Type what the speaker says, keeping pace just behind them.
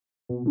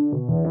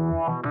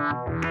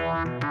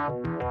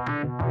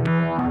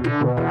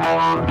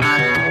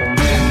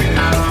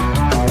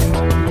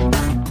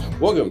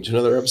Welcome to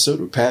another episode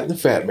of Pat and the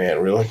Fat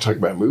Man. We like to talk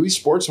about movies,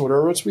 sports, and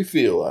whatever else we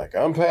feel like.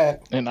 I'm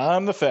Pat. And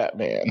I'm the Fat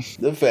Man.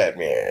 The Fat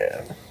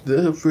Man.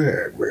 The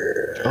Fat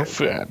Man. The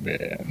Fat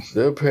Man.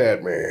 The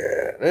Pat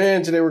Man.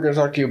 And today we're going to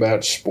talk to you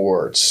about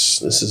sports.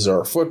 This is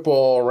our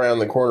football around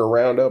the corner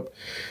roundup.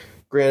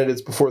 Granted,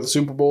 it's before the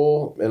Super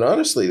Bowl, and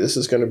honestly, this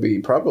is going to be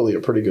probably a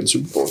pretty good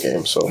Super Bowl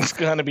game. So it's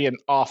going to be an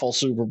awful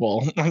Super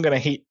Bowl. I'm going to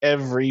hate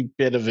every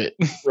bit of it.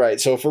 Right.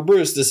 So for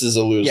Bruce, this is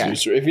a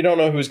lose-lose. If you don't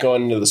know who's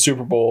going into the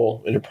Super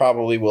Bowl, it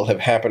probably will have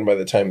happened by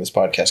the time this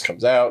podcast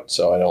comes out,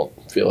 so I don't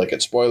feel like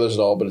it's spoilers at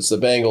all, but it's the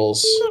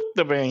Bengals.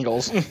 The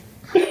Bengals.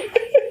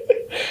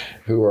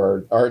 Who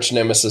are arch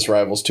nemesis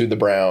rivals to the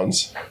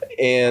Browns,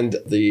 and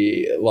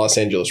the Los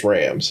Angeles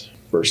Rams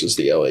versus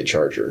the LA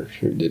Chargers,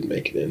 who didn't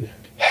make it in.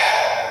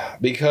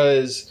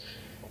 Because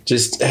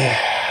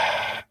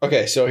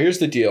okay, so here's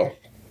the deal.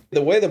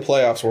 The way the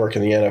playoffs work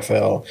in the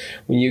NFL,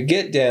 when you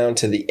get down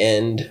to the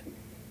end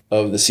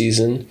of the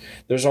season,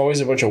 there's always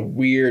a bunch of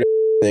weird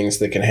things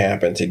that can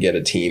happen to get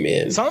a team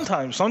in.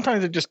 Sometimes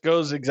it just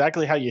goes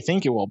exactly how you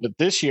think it will. But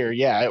this year,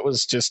 it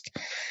was just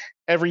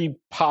every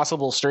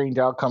possible strange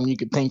outcome you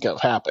could think of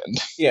happened.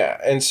 Yeah,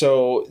 and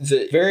so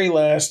the very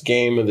last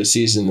game of the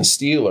season, the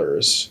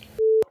Steelers.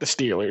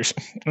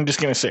 I'm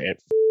just going to say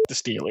it. The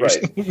Steelers.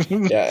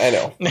 Right. Yeah, I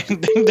know.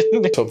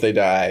 Hope they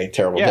die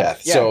terrible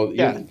death.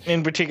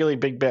 And particularly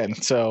Big Ben.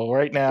 So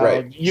right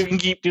now, you can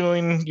keep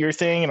doing your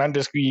thing, and I'm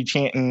just going to be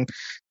chanting,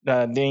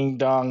 ding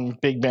dong,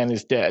 Big Ben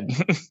is dead.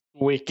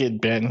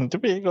 Wicked Ben, the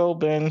big old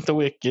Ben, the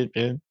wicked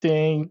Ben,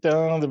 ding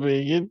dong, the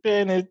big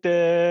Ben is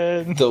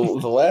dead. The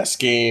last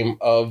game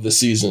of the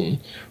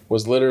season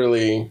was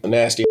literally the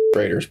nasty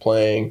Raiders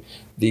playing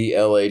the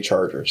LA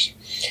Chargers.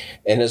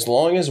 And as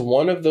long as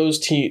one of those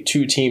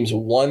two teams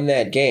won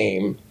that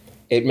game,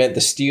 it meant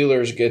the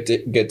Steelers get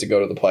to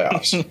go to the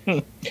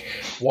playoffs.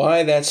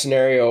 Why that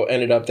scenario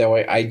ended up that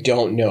way, I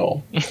don't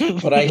know.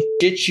 But I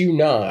shit you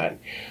not,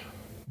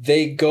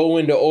 they go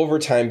into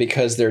overtime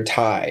because they're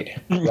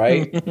tied,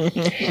 right?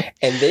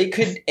 And they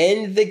could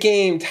end the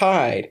game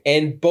tied,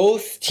 and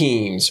both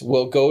teams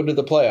will go to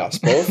the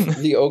playoffs. Both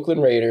the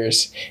Oakland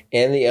Raiders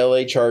and the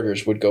LA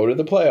Chargers would go to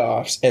the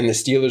playoffs, and the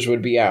Steelers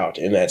would be out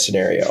in that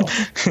scenario,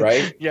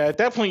 right? Yeah, at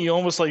that point, you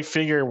almost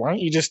figure, why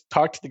don't you just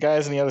talk to the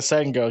guys on the other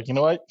side and go, you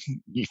know what?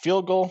 You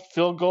field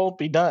goal,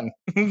 be done.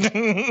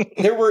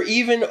 There were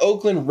even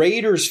Oakland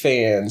Raiders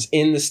fans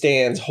in the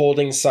stands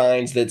holding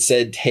signs that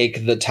said,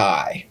 "Take the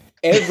tie."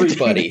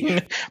 Everybody.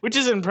 Which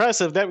is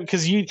impressive, that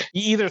because you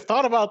either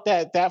thought about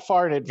that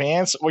far in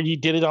advance or you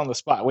did it on the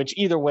spot, which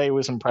either way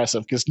was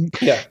impressive, because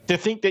to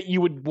think that you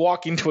would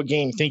walk into a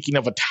game thinking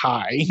of a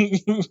tie.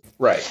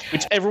 Right.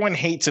 Which everyone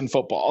hates in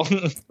football.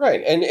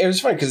 Right. And it was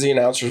fun because the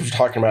announcers were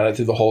talking about it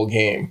through the whole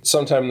game.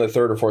 Sometime in the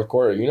third or fourth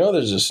quarter,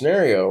 there's a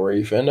scenario where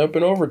you end up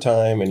in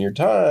overtime and you're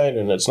tied,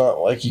 and it's not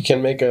like you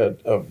can make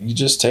you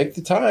just take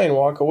the tie and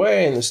walk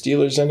away, and the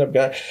Steelers end up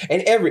going.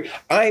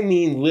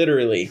 And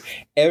literally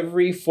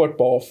every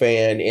football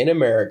fan in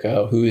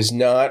America who is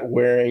not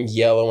wearing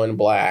yellow and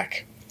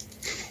black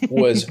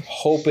was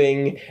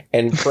hoping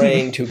and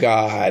praying to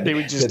God they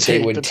would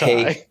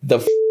take the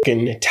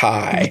fucking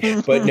tie.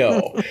 But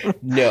no.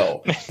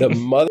 The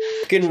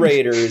motherfucking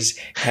Raiders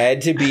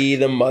had to be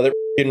the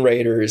motherfucking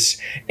Raiders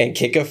and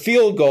kick a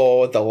field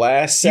goal at the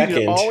last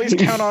second. You always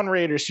count on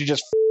Raiders to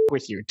just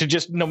with you. To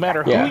just, no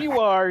matter who you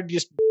are,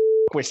 just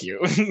with you.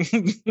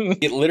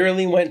 It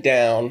literally went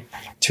down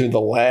to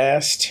the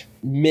last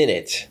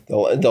minute,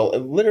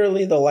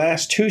 literally the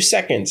last 2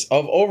 seconds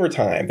of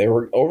overtime.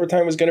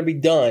 Overtime was going to be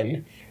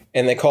done,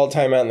 and they called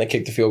timeout and they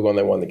kicked the field goal and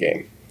they won the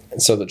game.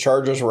 And so the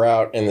Chargers were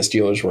out and the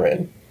Steelers were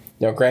in.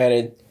 Now,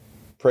 granted,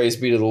 praise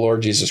be to the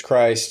Lord Jesus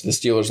Christ, the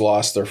Steelers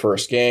lost their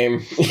first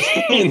game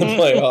in the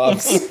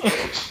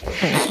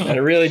playoffs. And I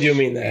really do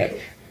mean that.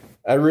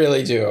 I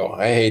really do.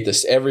 I hate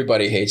this.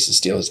 Everybody hates the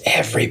Steelers.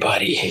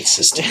 Everybody hates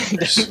the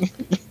Steelers.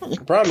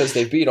 The problem is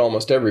they beat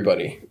almost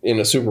everybody in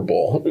a Super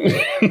Bowl.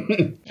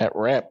 That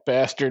rat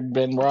bastard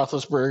Ben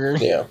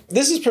Roethlisberger. Yeah.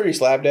 This is pretty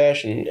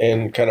slapdash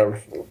and kind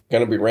of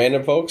going to be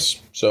random,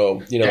 folks.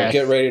 So,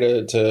 get ready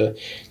to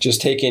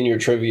just take in your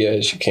trivia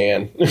as you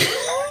can.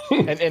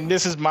 And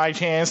this is my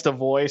chance to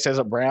voice, as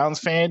a Browns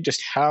fan,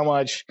 just how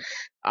much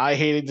I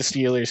hated the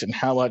Steelers and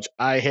how much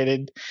I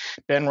hated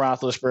Ben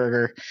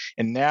Roethlisberger,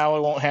 and now I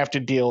won't have to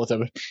deal with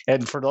him.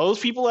 And for those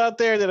people out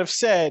there that have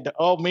said,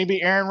 oh,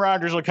 maybe Aaron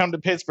Rodgers will come to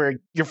Pittsburgh,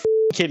 you're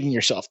kidding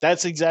yourself.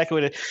 That's exactly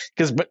what it is.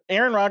 Because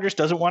Aaron Rodgers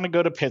doesn't want to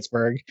go to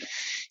Pittsburgh.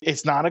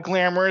 It's not a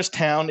glamorous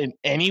town in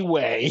any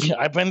way.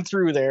 I've been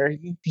through there.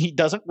 He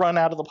doesn't run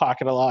out of the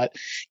pocket a lot,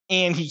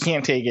 and he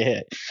can't take a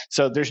hit.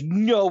 So there's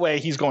no way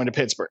he's going to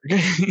Pittsburgh.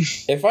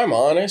 If I'm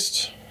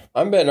honest,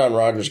 I'm betting on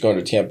Rodgers going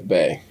to Tampa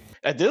Bay.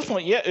 At this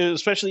point, yeah,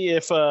 especially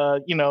if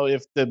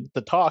if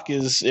the talk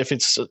is if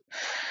it's,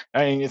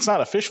 I mean, it's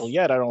not official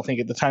yet. I don't think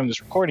at the time of this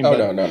recording. Oh,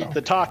 but no.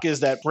 The talk is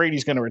that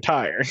Brady's going to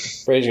retire.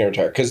 Brady's going to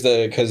retire because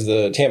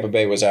the Tampa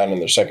Bay was out in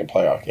their second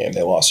playoff game.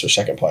 They lost their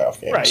second playoff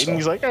game. Right, so. And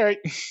he's like, all right,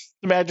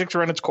 the Magic's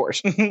run its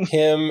course.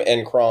 Him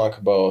and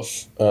Gronk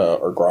both,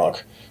 or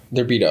Gronk,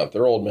 they're beat up.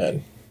 They're old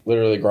men.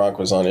 Literally, Gronk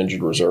was on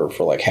injured reserve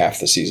for like half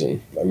the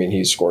season. I mean,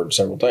 he scored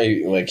several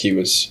times. Like, he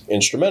was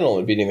instrumental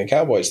in beating the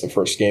Cowboys the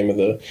first game of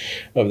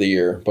the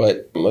year.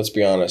 But let's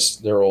be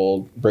honest, they're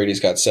old.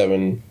 Brady's got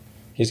 7.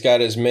 He's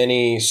got as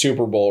many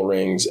Super Bowl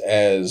rings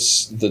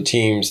as the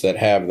teams that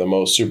have the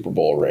most Super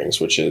Bowl rings,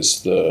 which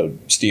is the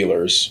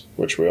Steelers,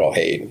 which we all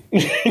hate.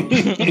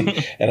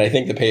 And I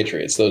think the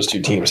Patriots, those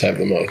two teams have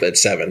the most at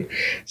 7.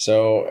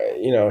 So,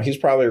 he's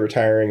probably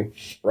retiring.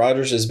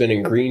 Rodgers has been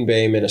in Green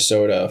Bay,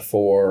 Minnesota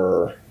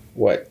for,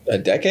 a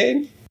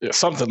decade? Yeah,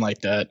 something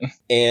like that.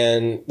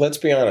 And let's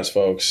be honest,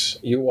 folks.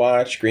 You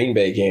watch Green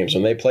Bay games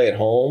when they play at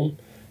home,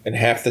 and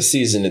half the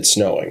season it's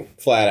snowing,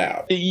 flat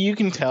out. You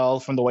can tell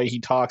from the way he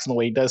talks and the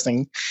way he does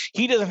things.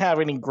 He doesn't have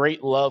any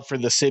great love for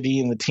the city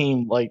and the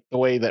team like the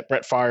way that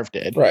Brett Favre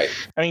did. Right.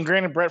 I mean,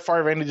 granted, Brett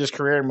Favre ended his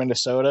career in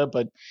Minnesota,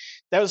 but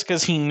that was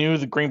because he knew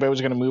the Green Bay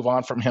was going to move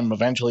on from him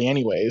eventually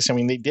anyways. I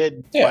mean, they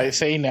did by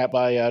saying that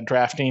by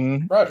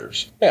drafting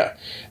Rodgers. Yeah.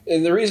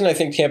 And the reason I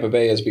think Tampa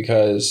Bay is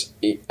because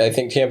I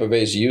think Tampa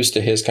Bay is used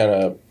to his kind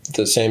of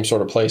the same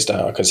sort of play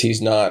style because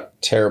he's not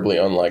terribly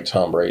unlike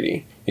Tom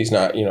Brady. He's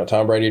not,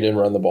 Tom Brady didn't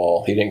run the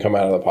ball. He didn't come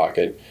out of the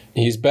pocket.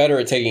 He's better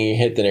at taking a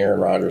hit than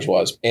Aaron Rodgers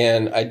was.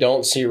 And I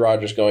don't see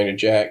Rodgers going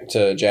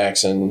to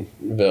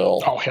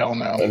Jacksonville. Oh, hell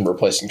no. And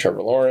replacing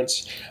Trevor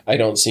Lawrence. I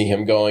don't see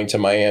him going to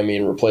Miami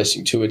and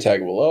replacing Tua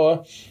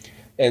Tagovailoa.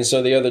 And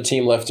so the other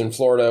team left in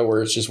Florida,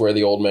 where it's just where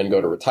the old men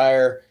go to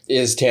retire,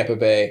 is Tampa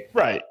Bay.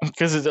 Right,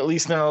 because at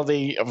least now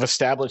they have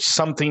established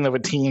something of a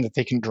team that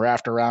they can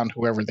draft around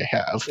whoever they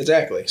have.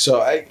 Exactly.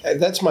 So I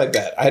that's my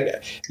bet.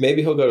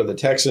 Maybe he'll go to the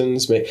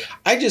Texans.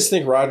 I just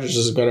think Rodgers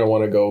is going to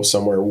want to go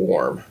somewhere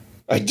warm.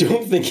 I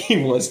don't think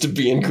he wants to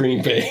be in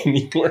Green Bay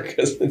anymore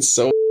because it's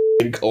so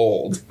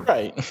cold.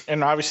 Right,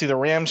 and obviously the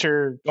Rams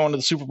are going to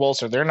the Super Bowl,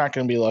 so they're not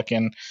going to be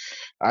looking.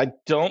 I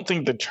don't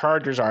think the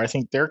Chargers are. I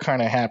think they're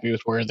kind of happy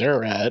with where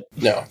they're at.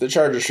 No, the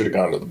Chargers should have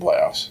gone to the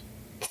playoffs.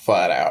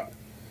 Flat out.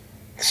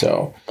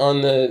 So,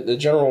 on the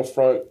general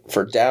front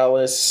for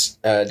Dallas,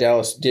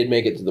 Dallas did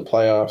make it to the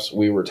playoffs.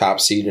 We were top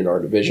seed in our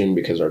division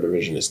because our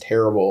division is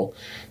terrible.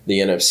 The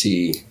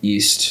NFC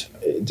East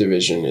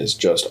division is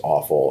just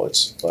awful.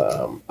 It's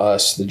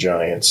us, the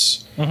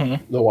Giants,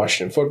 the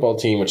Washington football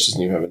team, which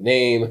doesn't even have a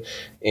name,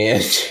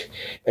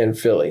 and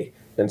Philly.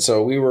 And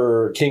so we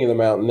were king of the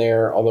mountain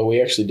there, although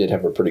we actually did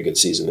have a pretty good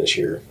season this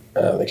year.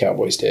 The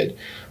Cowboys did.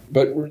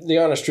 But the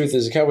honest truth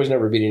is the Cowboys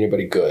never beat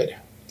anybody good.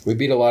 We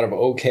beat a lot of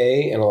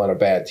okay and a lot of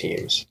bad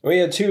teams. We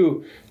had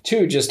two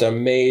just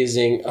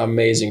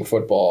amazing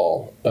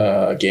football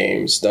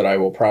games that I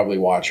will probably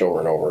watch over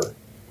and over,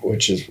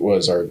 which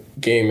was our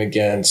game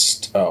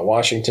against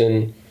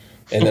Washington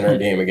and then our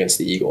game against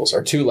the Eagles.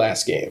 Our 2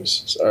 last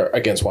games are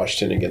against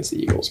Washington and against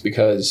the Eagles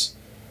because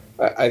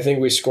I think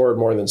we scored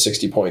more than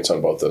 60 points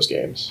on both those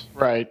games.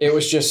 Right. It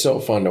was just so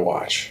fun to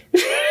watch.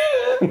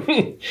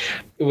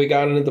 We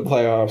got into the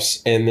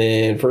playoffs, and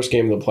then first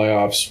game of the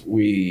playoffs,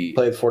 we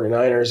played the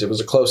 49ers. It was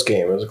a close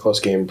game. It was a close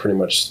game pretty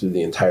much through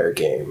the entire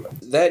game.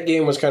 That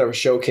game was kind of a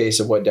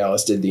showcase of what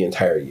Dallas did the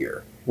entire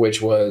year,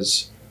 which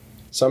was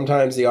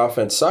sometimes the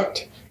offense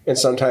sucked, and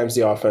sometimes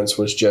the offense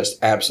was just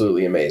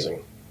absolutely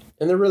amazing.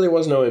 And there really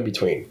was no in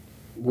between.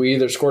 We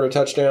either scored a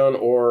touchdown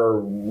or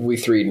we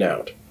 3'd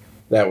out.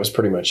 That was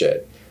pretty much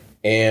it.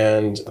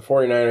 And the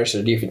 49ers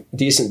had a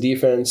decent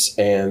defense,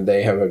 and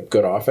they have a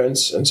good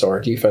offense. And so our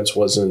defense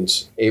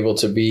wasn't able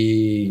to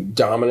be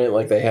dominant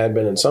like they had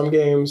been in some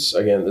games,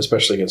 again,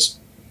 especially against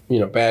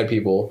bad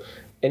people.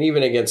 And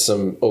even against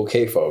some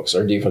okay folks,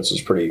 our defense was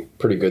pretty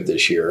good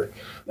this year.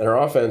 And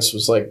our offense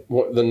was like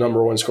the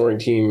number 1 scoring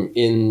team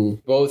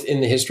in both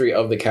in the history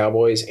of the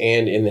Cowboys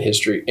and in the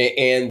history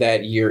and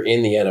that year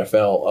in the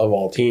NFL of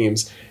all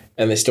teams.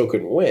 And they still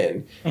couldn't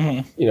win,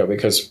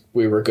 because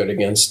we were good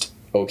against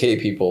okay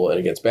people and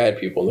against bad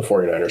people, and the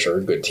 49ers are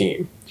a good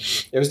team.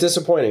 It was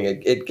disappointing.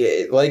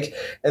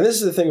 And this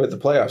is the thing with the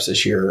playoffs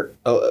this year.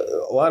 A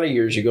lot of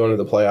years you go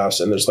into the playoffs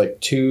and there's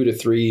like 2 to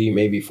 3,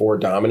 maybe 4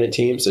 dominant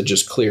teams that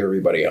just clear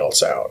everybody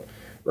else out,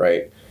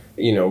 right?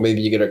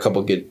 Maybe you get a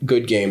couple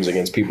good games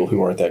against people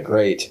who aren't that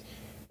great.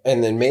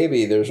 And then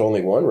maybe there's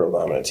only one real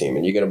dominant team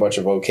and you get a bunch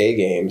of okay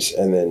games,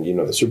 and then,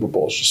 the Super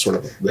Bowl is just sort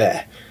of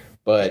bleh.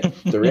 But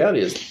the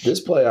reality is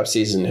this playoff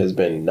season has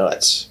been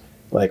nuts.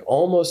 Like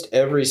almost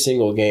every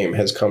single game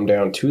has come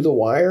down to the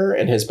wire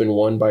and has been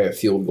won by a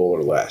field goal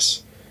or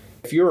less.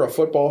 If you're a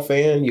football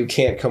fan, you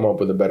can't come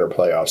up with a better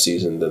playoff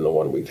season than the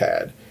one we've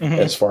had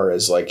as far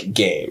as like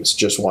games,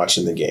 just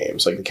watching the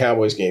games. Like the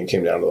Cowboys game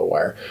came down to the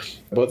wire.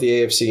 Both the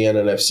AFC and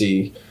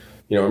NFC,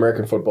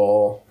 American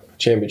Football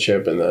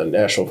Championship and the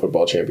National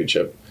Football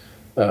Championship,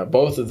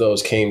 both of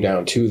those came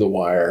down to the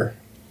wire.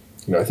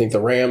 I think the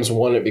Rams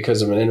won it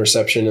because of an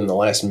interception in the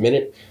last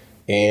minute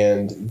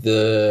and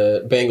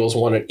the Bengals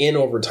won it in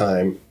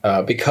overtime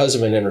because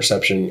of an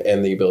interception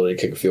and the ability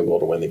to kick a field goal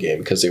to win the game,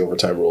 because the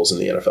overtime rules in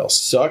the NFL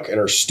suck and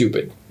are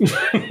stupid.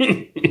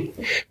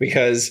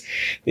 Because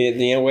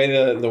the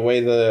way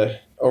the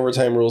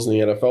overtime rules in the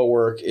NFL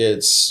work,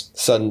 it's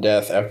sudden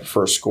death after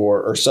first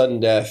score, or sudden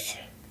death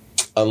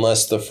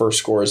unless the first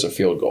score is a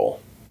field goal,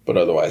 but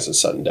otherwise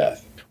it's sudden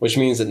death. Which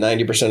means that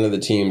 90% of the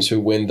teams who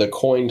win the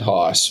coin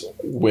toss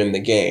win the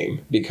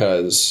game,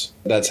 because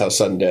that's how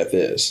sudden death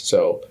is.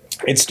 So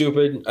it's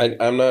stupid.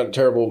 I'm not a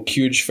terrible,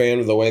 huge fan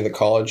of the way the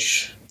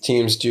college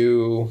teams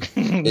do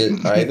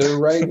it either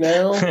right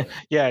now.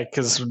 Yeah,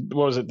 because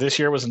what was it? This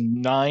year was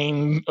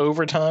 9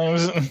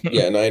 overtimes.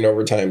 Yeah, 9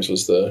 overtimes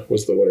was the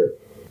winner.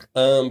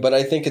 But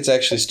I think it's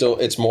actually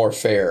it's more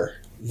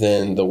fair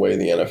than the way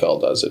the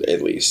NFL does it.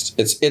 At least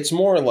it's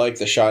more like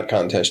the shot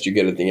contest you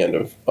get at the end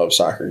of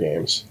soccer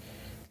games.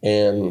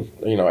 And,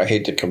 I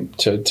hate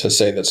to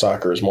say that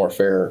soccer is more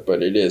fair,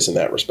 but it is in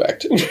that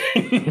respect.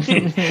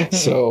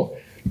 So,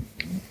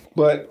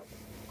 but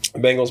the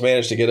Bengals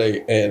managed to get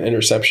an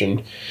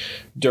interception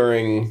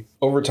during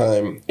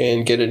overtime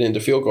and get it into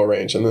field goal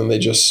range. And then they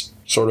just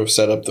sort of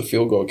set up the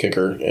field goal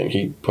kicker, and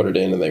he put it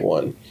in, and they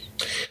won.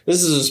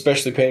 This is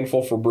especially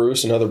painful for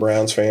Bruce and other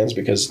Browns fans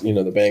because, the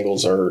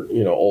Bengals are,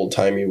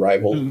 old-timey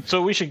rival.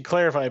 So we should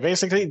clarify.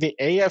 Basically, the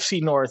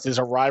AFC North is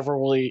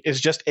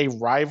just a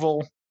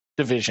rival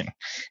division.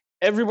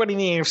 Everybody in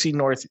the AFC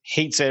North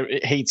hates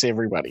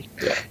everybody.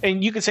 Yeah.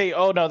 And you could say,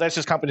 oh, no, that's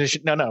just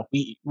competition. No.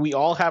 We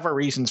all have our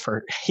reasons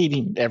for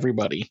hating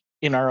everybody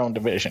in our own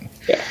division.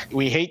 Yeah.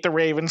 We hate the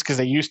Ravens because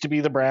they used to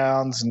be the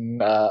Browns,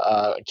 and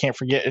can't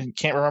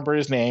remember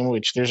his name,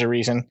 which there's a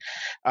reason.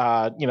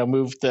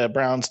 Moved the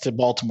Browns to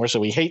Baltimore, so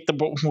we hate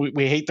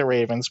the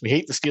Ravens. We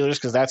hate the Steelers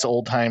because that's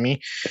old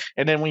timey,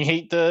 and then we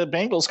hate the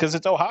Bengals because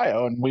it's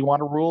Ohio and we want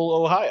to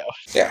rule Ohio.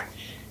 Yeah.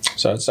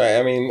 So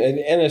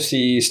NFC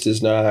East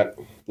is not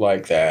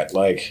like that.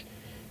 Like,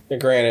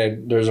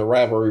 granted, there's a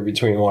rivalry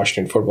between the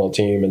Washington football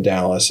team and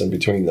Dallas, and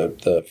between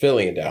the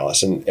Philly and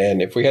Dallas. And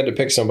if we had to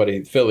pick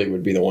somebody, Philly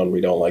would be the one we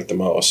don't like the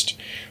most.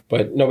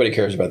 But nobody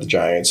cares about the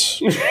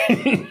Giants.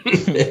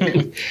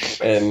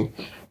 and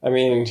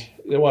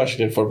the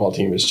Washington football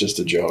team is just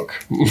a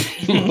joke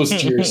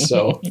most years.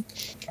 So,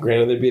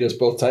 granted, they beat us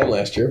both time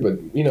last year, but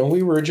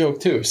we were a joke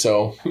too.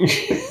 So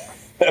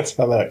that's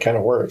how that kind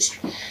of works.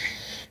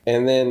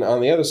 And then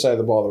on the other side of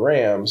the ball, the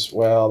Rams,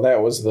 well,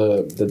 that was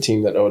the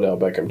team that Odell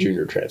Beckham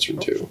Jr.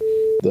 transferred to.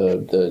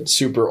 The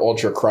super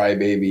ultra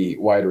crybaby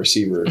wide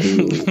receiver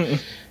who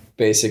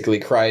basically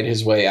cried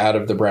his way out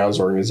of the Browns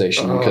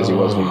organization because he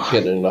wasn't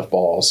getting enough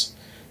balls,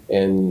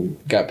 and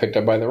got picked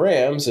up by the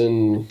Rams.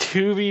 And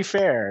to be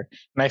fair,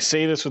 and I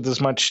say this with as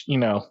much,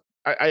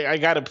 I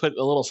got to put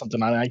a little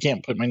something on it. I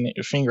can't put my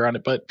finger on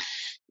it, but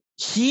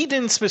he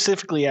didn't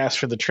specifically ask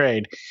for the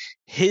trade.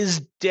 His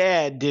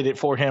dad did it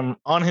for him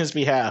on his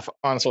behalf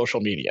on social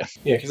media.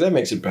 Yeah, because that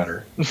makes it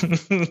better.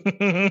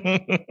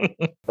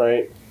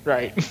 Right?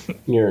 Right.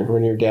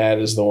 When your dad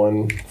is the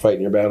one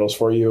fighting your battles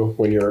for you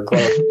when you're a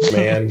grown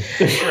man.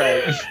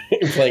 Right.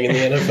 Playing in the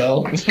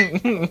NFL.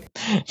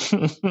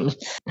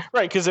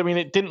 Right, because,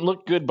 it didn't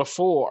look good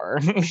before.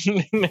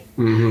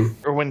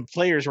 Or when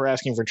players were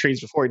asking for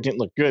trades before, it didn't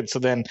look good. So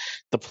then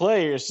the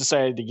players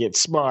decided to get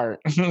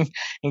smart and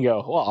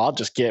go, well, I'll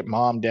just get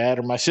mom, dad,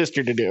 or my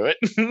sister to do it.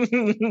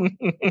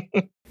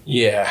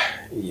 Yeah.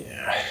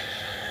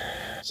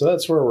 So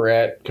that's where we're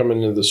at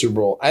coming into the Super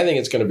Bowl. I think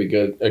it's going to be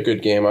a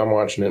good game. I'm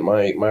watching it.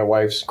 My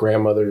wife's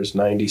grandmother's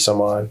 90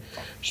 some odd.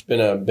 She's been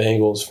a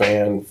Bengals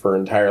fan for her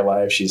entire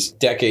life. She's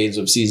decades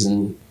of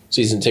season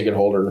ticket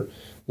holder.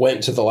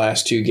 Went to the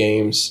last 2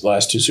 games,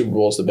 last 2 Super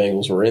Bowls. The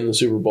Bengals were in the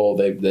Super Bowl.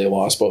 They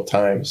lost both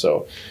times.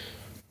 So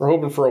we're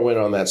hoping for a win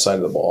on that side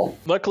of the ball.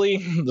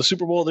 Luckily, the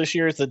Super Bowl this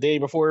year is the day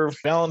before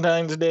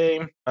Valentine's Day,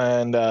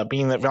 and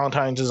being that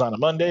Valentine's is on a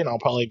Monday, and I'll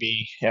probably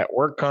be at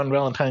work on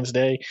Valentine's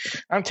Day,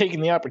 I'm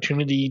taking the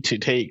opportunity to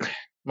take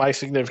my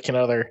significant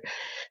other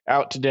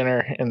out to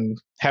dinner and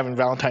having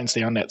Valentine's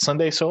Day on that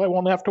Sunday, so I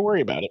won't have to worry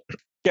about it.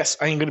 Yes,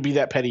 I am going to be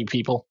that petty,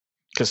 people,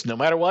 because no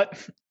matter what,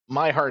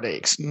 my heart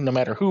aches, no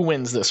matter who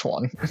wins this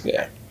one.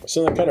 Yeah.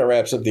 So that kind of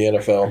wraps up the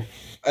NFL.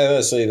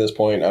 Honestly, at this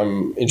point,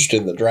 I'm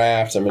interested in the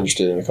draft. I'm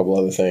interested in a couple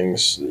other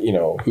things,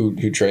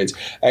 who trades.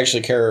 I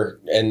actually care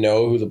and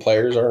know who the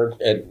players are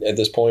at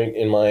this point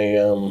in my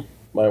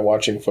my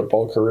watching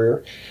football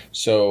career.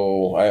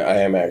 So I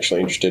am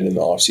actually interested in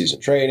the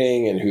offseason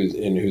trading and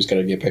who's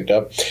going to get picked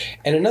up.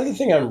 And another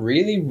thing I'm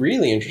really,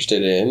 really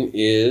interested in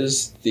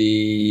is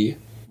the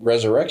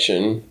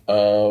resurrection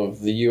of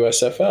the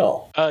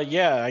USFL.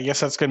 Yeah, I guess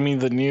that's going to be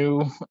the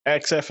new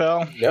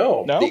XFL.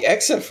 No, the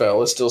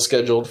XFL is still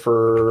scheduled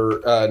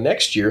for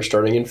next year,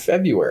 starting in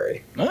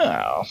February.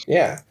 Oh,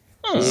 yeah.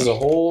 This is a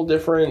whole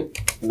different.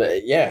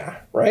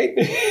 Yeah, right.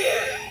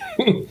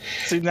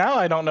 See, now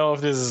I don't know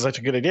if this is such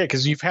a good idea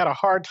because you've had a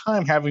hard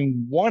time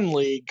having one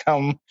league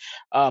come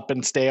up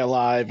and stay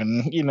alive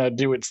and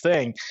do its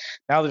thing.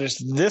 Now there's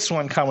this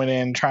one coming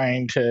in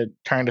trying to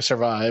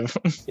survive.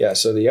 Yeah,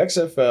 so the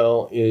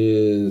XFL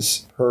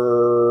is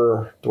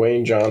per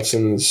Dwayne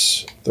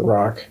Johnson's The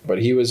Rock,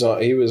 but he was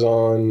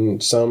on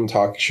some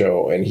talk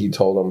show and he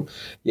told him,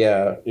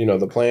 yeah,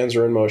 the plans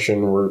are in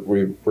motion.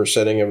 We're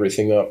setting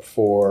everything up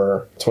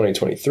for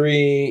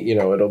 2023.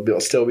 It'll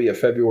still be a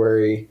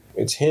February.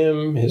 It's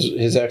him,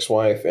 his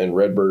ex-wife, and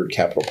Redbird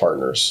Capital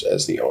Partners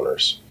as the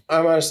owners.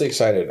 I'm honestly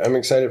excited. I'm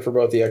excited for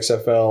both the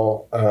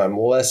XFL. I'm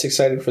less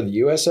excited for the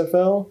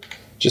USFL,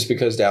 just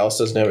because Dallas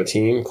doesn't have a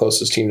team.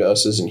 Closest team to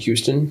us is in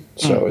Houston.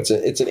 So it's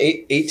an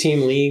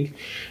eight-team league.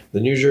 The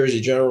New Jersey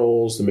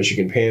Generals, the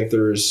Michigan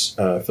Panthers,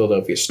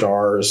 Philadelphia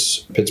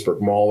Stars, Pittsburgh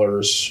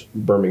Maulers,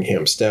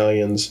 Birmingham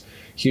Stallions,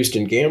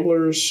 Houston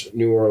Gamblers,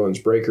 New Orleans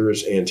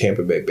Breakers, and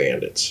Tampa Bay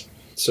Bandits.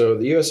 So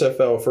the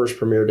USFL first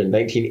premiered in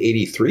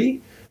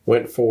 1983,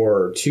 went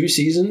for 2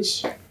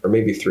 seasons, or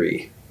maybe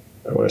 3,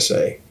 I want to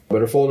say.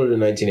 But it folded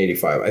in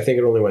 1985. I think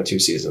it only went 2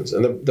 seasons.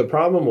 And the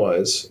problem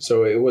was,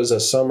 so it was a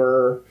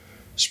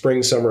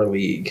spring-summer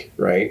league,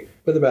 right?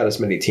 With about as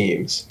many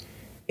teams.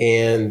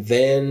 And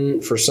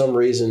then, for some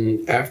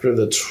reason, after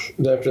the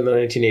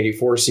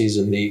 1984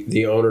 season,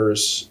 the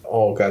owners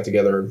all got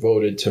together and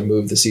voted to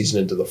move the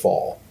season into the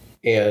fall.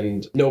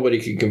 And nobody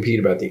could compete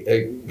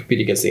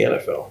against the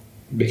NFL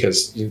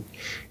because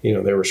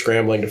they were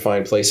scrambling to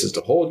find places to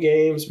hold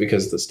games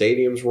because the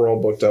stadiums were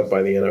all booked up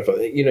by the NFL.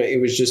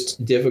 It was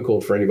just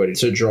difficult for anybody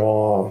to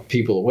draw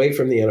people away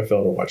from the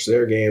NFL to watch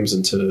their games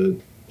and to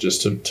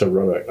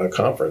run a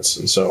conference.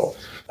 And so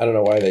I don't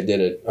know why they did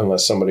it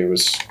unless somebody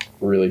was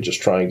really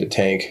just trying to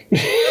tank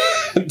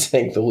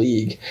the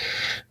league.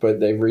 But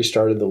they've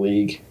restarted the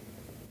league,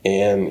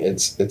 and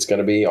it's going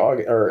to be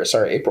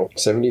April.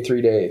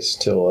 73 days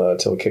till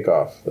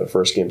kickoff. The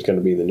first game's going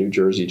to be the New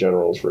Jersey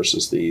Generals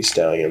versus the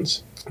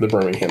Stallions, the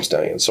Birmingham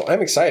Stallions. So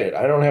I'm excited.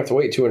 I don't have to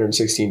wait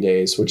 215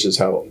 days,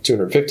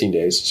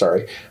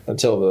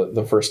 until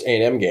the first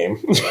A&M game.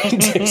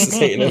 Texas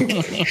A&M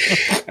game.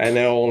 I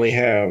now only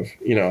have,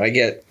 I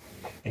get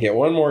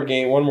one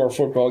more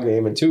football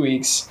game in 2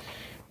 weeks.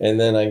 And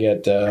then I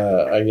get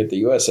the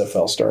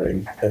USFL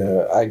starting.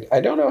 I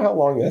don't know how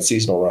long that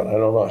season will run. I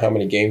don't know how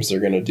many games they're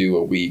going to do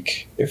a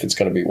week, if it's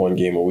going to be 1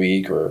 game a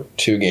week or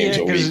 2 games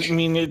a week. I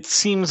mean, it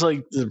seems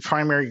like the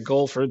primary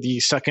goal for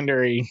the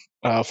secondary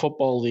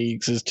football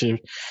leagues is to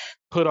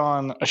put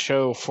on a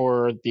show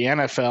for the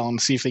NFL and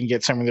see if they can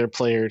get some of their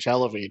players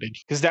elevated.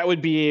 Because that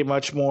would be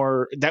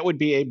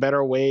a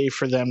better way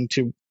for them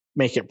to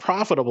make it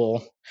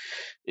profitable,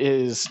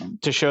 is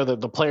to show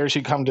that the players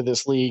who come to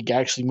this league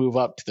actually move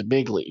up to the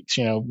big leagues,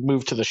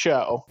 move to the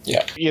show.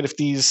 Yeah. Yet if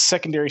these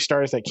secondary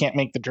stars that can't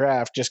make the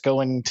draft just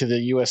go into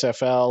the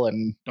USFL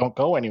and don't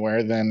go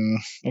anywhere, then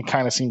it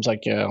kind of seems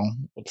like,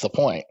 what's the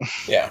point?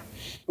 Yeah.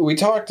 We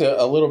talked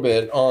a little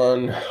bit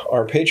on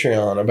our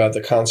Patreon about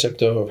the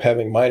concept of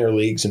having minor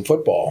leagues in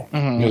football,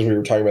 because we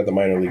were talking about the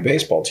minor league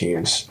baseball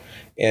teams.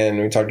 And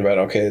we talked about,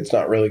 okay, it's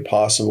not really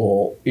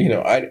possible.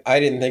 I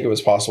didn't think it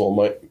was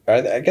possible.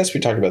 I guess we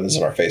talked about this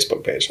on our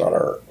Facebook page, not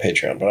our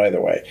Patreon. But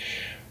either way,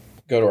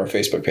 go to our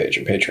Facebook page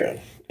and Patreon.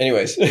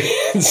 Anyways,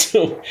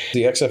 so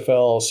the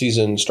XFL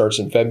season starts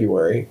in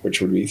February, which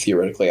would be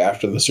theoretically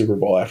after the Super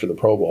Bowl, after the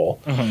Pro Bowl.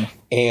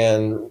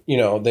 And,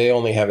 they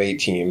only have 8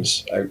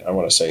 teams. I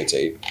want to say it's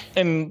 8.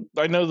 And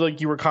I know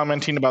you were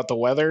commenting about the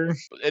weather.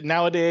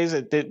 Nowadays,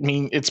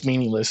 it's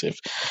meaningless. If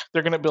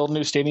they're going to build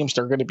new stadiums,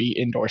 they're going to be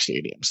indoor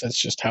stadiums.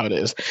 That's just how it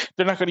is.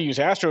 They're not going to use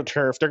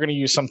AstroTurf. They're going to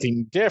use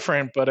something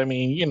different. But,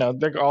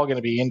 they're all going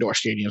to be indoor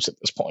stadiums at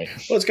this point.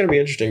 Well, it's going to be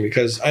interesting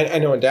because I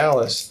know in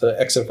Dallas, the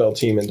XFL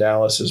team in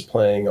Dallas is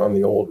playing on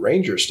the old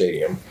Ranger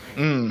Stadium.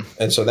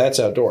 And so that's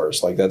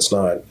outdoors. That's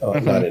not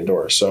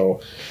indoors.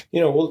 So,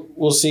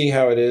 we'll see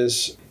how it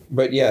is.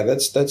 But yeah,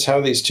 that's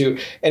how these two,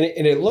 and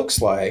it looks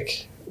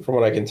like, from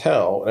what I can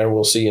tell, and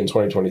we'll see in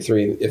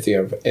 2023 if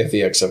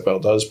the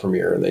XFL does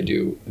premiere and they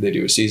do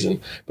a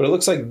season. But it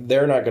looks like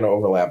they're not going to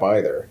overlap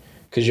either,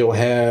 because you'll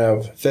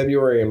have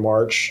February and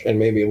March and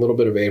maybe a little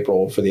bit of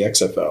April for the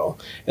XFL,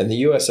 and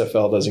the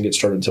USFL doesn't get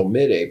started until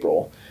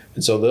mid-April.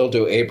 And so they'll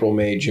do April,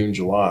 May, June,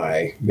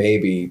 July,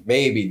 maybe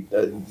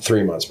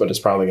 3 months, but it's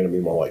probably going to be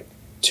more like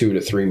 2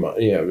 to 3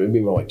 months. Yeah, it'd be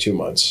more like 2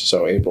 months.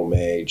 So April,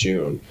 May,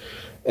 June.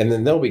 And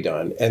then they'll be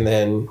done. And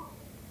then,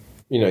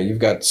 you've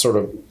got sort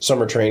of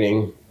summer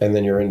training, and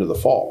then you're into the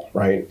fall,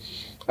 right?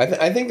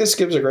 I think this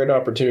gives a great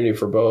opportunity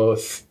for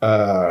both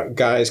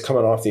guys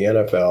coming off the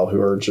NFL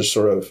who are just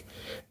sort of,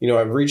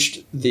 I've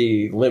reached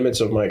the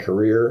limits of my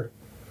career.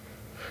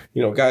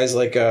 guys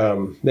like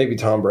maybe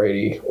Tom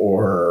Brady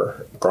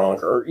or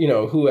Gronk or,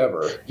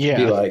 whoever be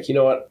like, you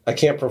know what, I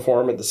can't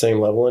perform at the same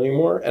level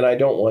anymore and I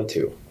don't want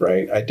to,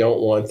 right? I don't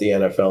want the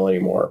NFL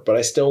anymore, but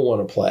I still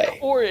want to play.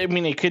 Or, I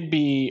mean, it could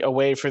be a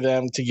way for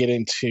them to get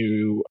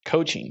into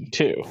coaching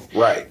too.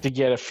 Right. To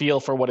get a feel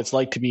for what it's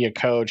like to be a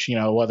coach,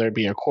 whether it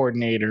be a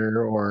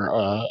coordinator or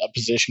a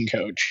position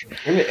coach.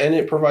 And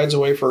it provides a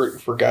way for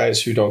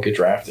guys who don't get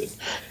drafted.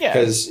 Yeah.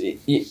 Because,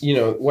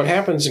 what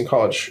happens in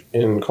college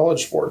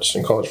sports,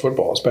 in college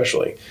football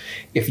especially,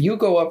 if you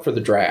go up for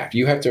the draft,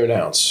 you have to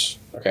announce,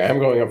 okay, I'm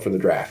going up for the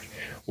draft.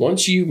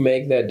 Once you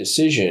make that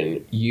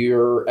decision,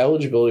 your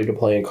eligibility to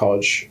play in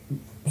college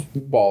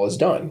ball is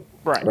done.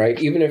 Right?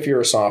 Even if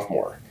you're a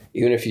sophomore,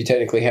 even if you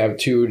technically have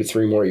 2 to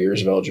 3 more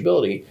years of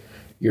eligibility,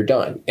 you're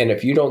done. And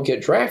if you don't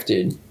get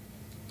drafted,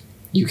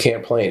 you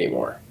can't play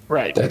anymore.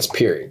 Right. That's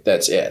period.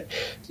 That's it.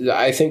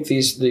 I think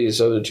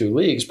these other 2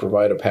 leagues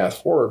provide a path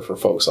forward for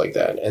folks like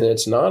that. And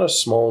it's not a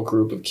small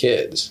group of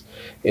kids.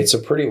 It's a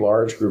pretty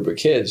large group of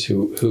kids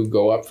who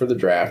go up for the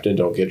draft and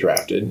don't get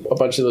drafted. A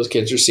bunch of those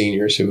kids are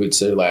seniors who it's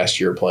their last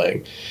year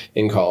playing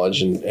in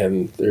college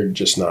and they're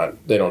just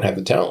not, they don't have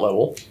the talent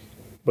level.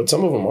 But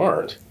some of them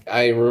aren't.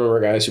 I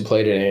remember guys who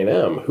played at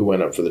A&M who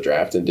went up for the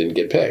draft and didn't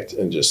get picked.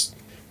 And just,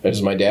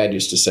 as my dad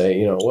used to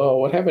say, well,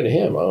 what happened to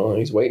him? Oh,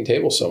 he's waiting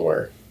tables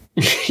somewhere.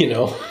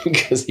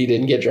 Because he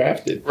didn't get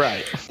drafted.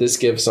 Right. This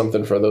gives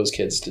something for those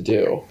kids to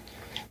do.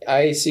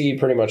 I see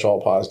pretty much all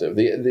positive.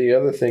 The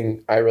other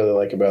thing I really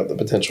like about the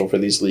potential for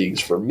these leagues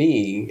for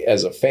me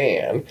as a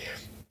fan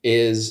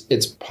is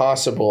it's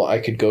possible I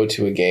could go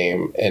to a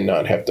game and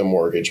not have to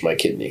mortgage my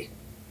kidney.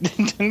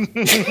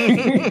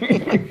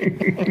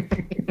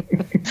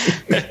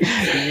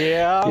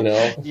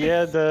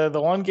 The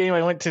one game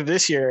I went to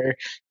this year,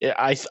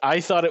 I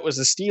thought it was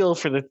a steal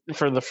for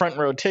the front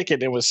row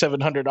ticket. It was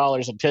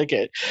 $700 a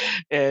ticket,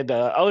 and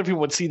other people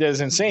would see that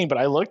as insane. But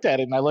I looked at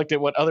it and I looked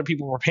at what other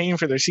people were paying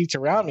for their seats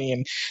around me,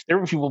 and there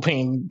were people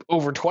paying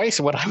over twice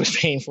what I was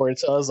paying for it.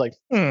 So I was like,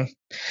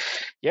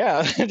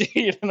 yeah,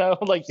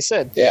 like you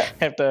said,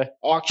 have to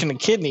auction a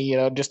kidney,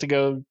 just to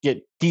go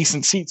get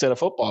decent seats at a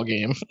football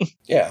game.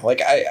 Yeah,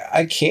 like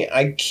I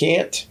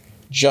can't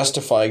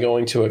justify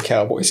going to a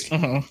Cowboys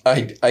game.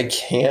 I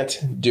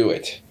can't do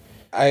it.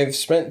 I've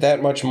spent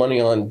that much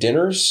money on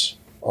dinners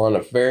on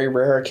a very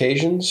rare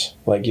occasions,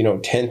 like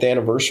 10th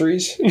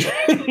anniversaries.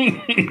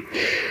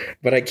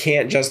 But I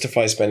can't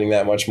justify spending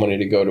that much money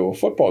to go to a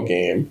football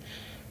game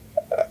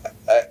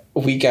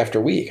week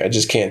after week. I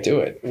just can't do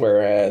it.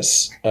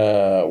 Whereas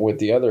with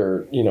the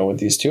other, with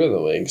these 2 other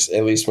leagues,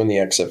 at least when the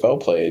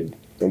XFL played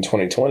in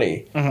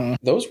 2020,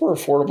 those were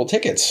affordable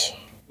tickets.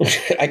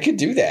 I could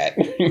do that.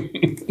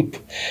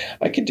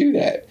 I could do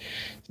that.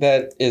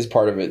 That is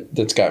part of it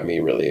that's got me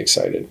really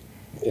excited,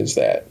 is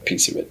that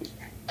piece of it.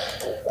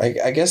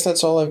 I guess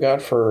that's all I've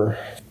got for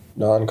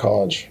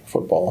non-college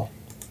football.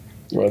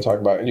 Do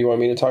you want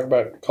me to talk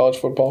about college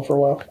football for a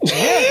while?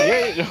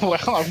 Yeah. Well,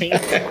 I mean,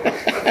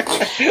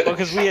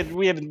 because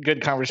we had a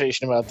good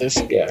conversation about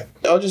this. Yeah.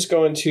 I'll just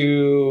go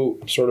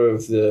into sort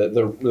of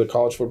the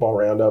college football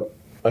roundup,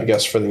 I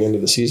guess, for the end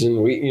of the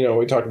season.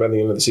 We talked about the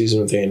end of the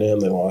season with A&M.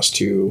 They lost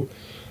to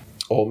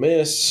Ole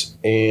Miss,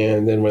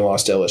 and then we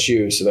lost to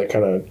LSU. So that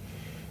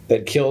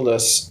killed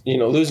us.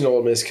 Losing to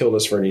Ole Miss killed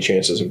us for any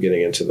chances of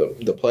getting into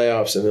the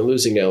playoffs, and then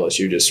losing to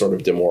LSU just sort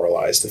of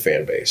demoralized the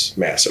fan base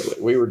massively.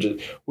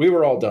 We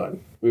were all done.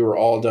 We were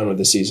all done with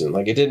the season.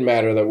 Like, it didn't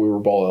matter that we were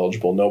bowl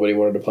eligible. Nobody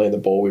wanted to play in the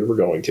bowl we were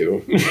going to,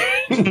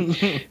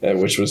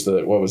 which was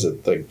the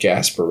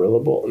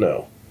Gasparilla Bowl?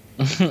 No,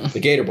 the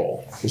Gator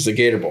Bowl. It was the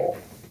Gator Bowl.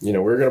 We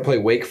were going to play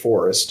Wake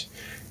Forest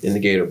in the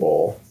Gator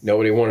Bowl.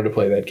 Nobody wanted to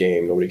play that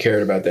game. Nobody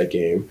cared about that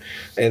game.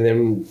 And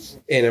then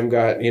A&M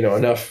got,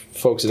 enough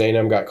folks at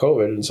A&M got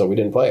COVID, and so we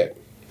didn't play it.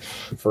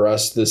 For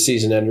us, the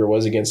season ender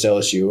was against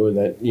LSU, and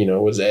that,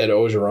 was Ed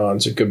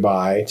Ogeron's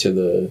goodbye to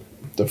the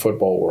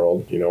football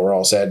world. We're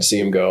all sad to see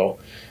him go.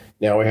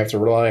 Now we have to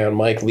rely on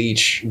Mike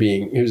Leach,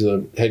 who's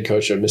the head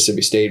coach of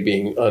Mississippi State,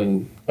 being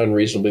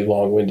unreasonably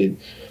long-winded,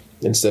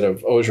 instead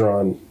of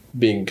Ogeron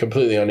being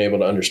completely unable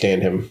to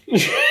understand him.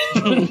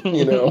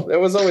 That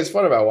was always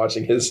fun about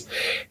watching his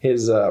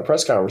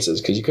press conferences,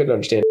 because you couldn't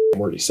understand a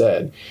word he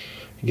said,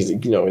 because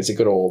he's a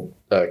good old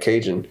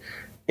Cajun.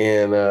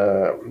 And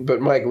but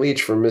Mike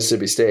Leach from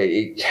Mississippi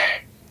State,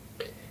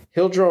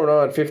 he'll drone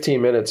on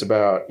 15 minutes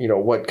about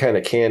what kind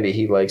of candy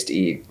he likes to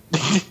eat.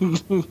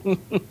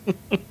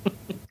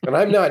 And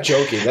I'm not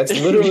joking. That's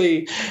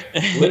literally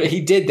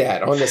he did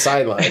that on the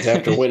sidelines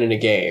after winning a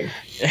game.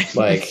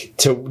 Like,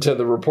 to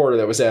the reporter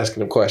that was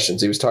asking him questions,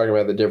 he was talking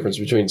about the difference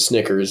between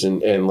Snickers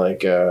and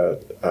like not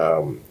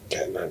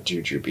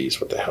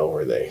Jujubes. What the hell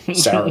were they?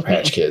 Sour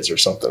Patch Kids or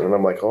something. And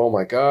I'm like, oh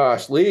my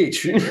gosh,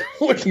 Leach,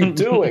 what are you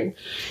doing?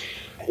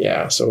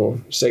 Yeah. So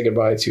say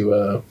goodbye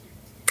to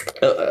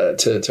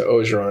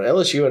Ogeron.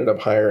 LSU ended up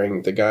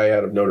hiring the guy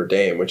out of Notre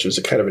Dame, which was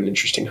a kind of an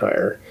interesting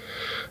hire.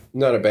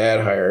 Not a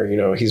bad hire.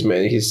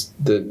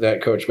 That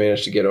coach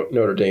managed to get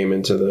Notre Dame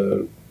into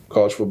the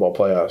college football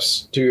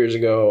playoffs 2 years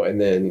ago,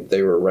 and then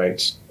they were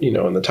ranked,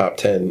 in the top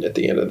 10 at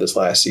the end of this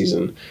last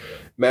season.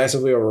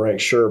 Massively overranked,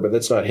 sure, but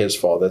that's not his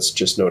fault. That's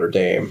just Notre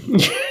Dame.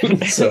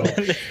 So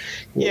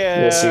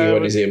yeah, we'll see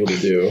what he's able to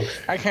do.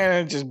 I kind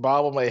of just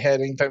bobble my head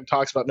anytime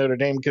talks about Notre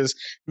Dame because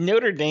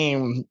Notre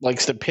Dame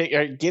gets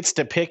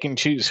to pick and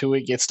choose who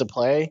it gets to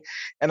play.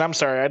 And I'm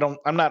sorry,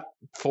 I'm not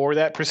for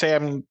that per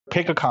se.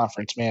 Pick a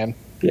conference, man.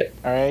 Yeah.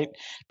 All right.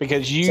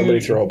 Because somebody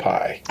throw a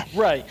pie.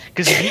 Right.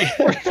 Because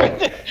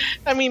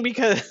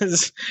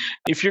because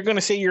if you're going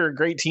to say you're a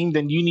great team,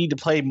 then you need to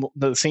play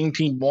the same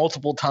team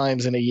multiple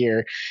times in a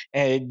year,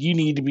 and you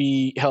need to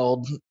be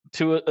held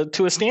to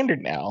a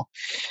standard now.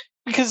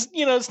 Because,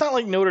 it's not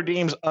like Notre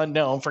Dame's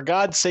unknown. For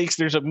God's sakes,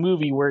 there's a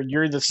movie where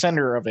you're the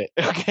center of it,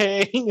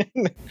 okay?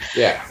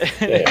 Yeah.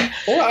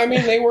 Well,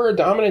 they were a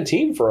dominant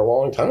team for a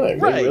long time.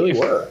 Right. They really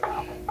were.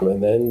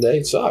 And then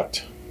they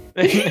sucked.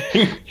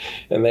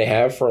 And they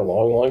have for a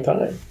long, long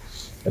time.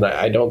 And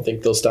I don't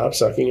think they'll stop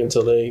sucking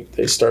until they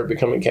start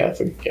becoming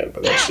Catholic again.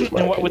 But that's just my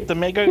opinion. With the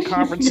mega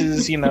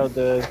conferences,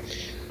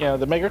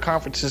 the mega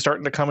conference is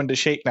starting to come into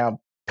shape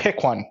now.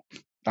 Pick one.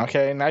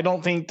 Okay, and I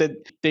don't think that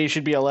they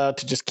should be allowed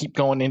to just keep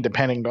going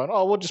independent, going,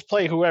 we'll just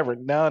play whoever.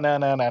 No.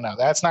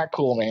 That's not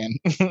cool, man.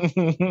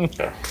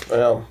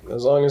 Well,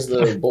 as long as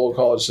the bowl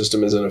college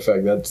system is in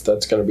effect,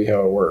 that's going to be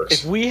how it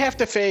works. If we have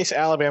to face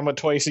Alabama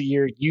twice a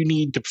year, you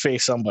need to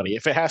face somebody.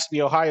 If it has to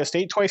be Ohio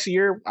State twice a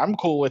year, I'm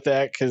cool with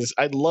that because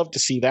I'd love to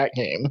see that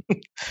game.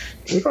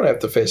 We don't have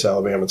to face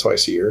Alabama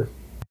twice a year.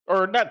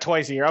 Or not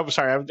twice a year. I'm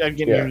sorry, I'm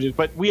getting confused,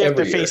 but we have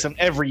to face them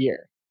every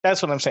year. That's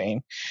what I'm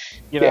saying.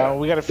 We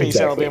got to face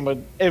Alabama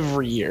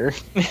every year.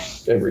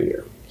 Every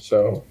year.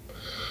 So,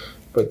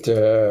 but,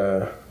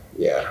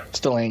 yeah.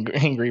 Still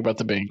angry about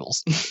the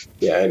Bengals.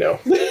 Yeah, I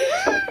know.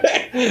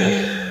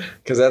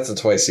 Because that's a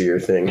twice a year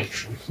thing.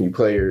 You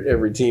play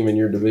every team in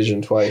your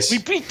division twice. We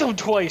beat them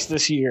twice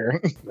this year.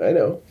 I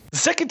know. The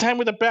second time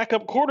with a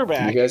backup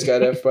quarterback. You guys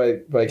got F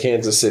by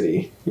Kansas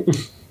City.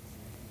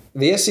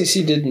 The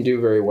SEC didn't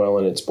do very well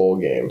in its bowl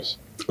games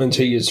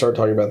until you start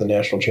talking about the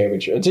national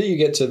championship, until you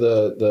get to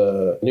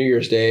the New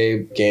Year's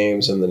Day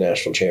games and the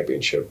national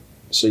championship.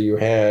 So you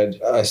had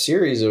a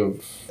series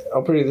of,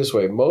 I'll put it this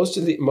way, most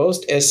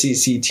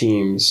SEC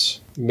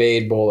teams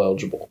made bowl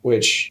eligible,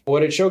 which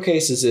what it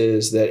showcases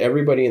is that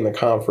everybody in the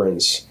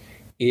conference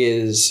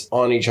is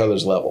on each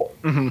other's level,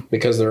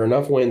 because there are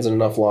enough wins and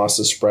enough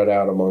losses spread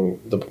out among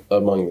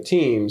the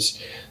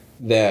teams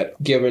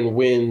that given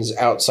wins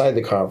outside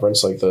the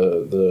conference, like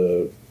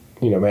the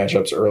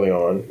matchups early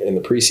on in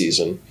the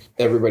preseason,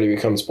 everybody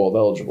becomes bowl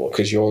eligible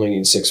because you only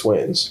need 6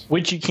 wins.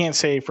 Which you can't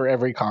say for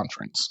every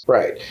conference.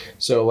 Right.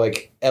 So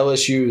like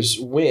LSU's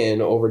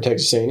win over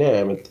Texas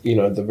A&M at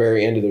the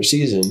very end of their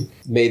season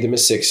made them a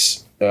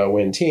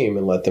 6-win team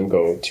and let them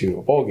go to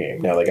a bowl game.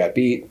 Now they got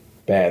beat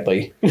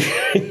badly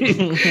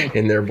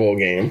in their bowl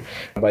game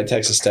by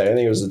Texas Tech. I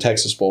think it was the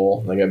Texas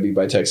Bowl. They got beat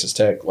by Texas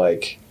Tech.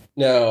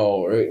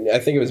 No, I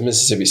think it was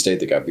Mississippi State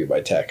that got beat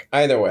by Tech.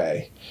 Either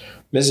way,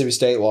 Mississippi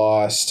State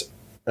lost.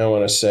 I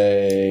want to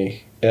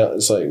say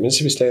it's like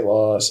Mississippi State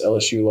lost,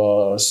 LSU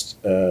lost.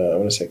 I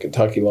want to say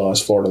Kentucky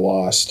lost, Florida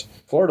lost.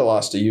 Florida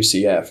lost to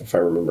UCF, if I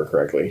remember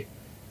correctly,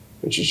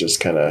 which is just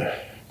kind of,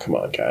 come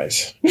on,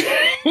 guys.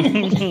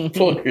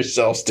 Pull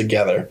yourselves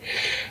together.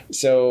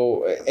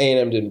 So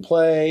A&M didn't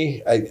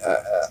play.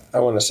 I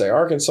want to say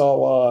Arkansas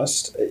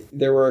lost.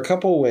 There were a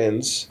couple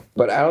wins,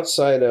 but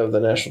outside of the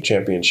national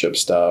championship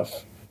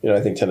stuff, I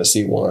think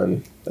Tennessee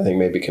won. I think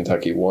maybe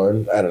Kentucky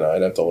won. I don't know.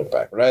 I'd have to look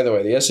back. But either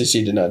way, the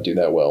SEC did not do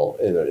that well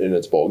in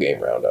its bowl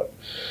game roundup.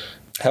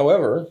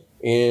 However,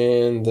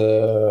 in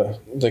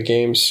the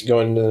games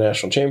going into the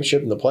national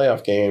championship and the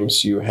playoff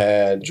games, you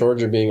had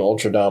Georgia being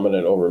ultra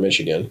dominant over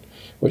Michigan,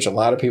 which a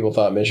lot of people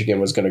thought Michigan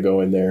was going to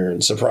go in there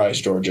and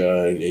surprise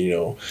Georgia.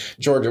 And,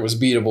 Georgia was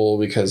beatable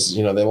because,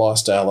 they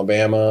lost to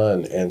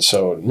Alabama. And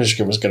so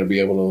Michigan was going to be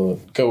able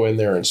to go in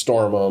there and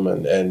storm them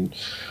and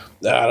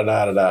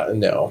da-da-da-da-da.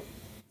 No.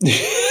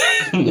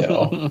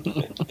 No.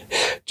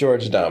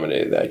 Georgia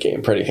dominated that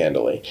game pretty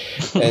handily.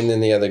 And then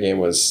the other game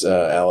was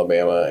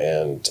Alabama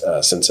and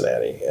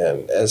Cincinnati.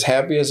 And as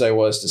happy as I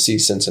was to see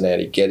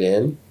Cincinnati get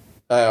in,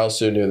 I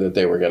also knew that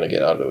they were going to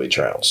get utterly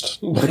trounced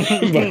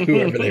by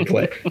whoever they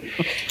play,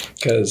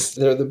 because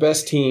they're the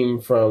best team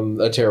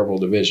from a terrible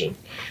division.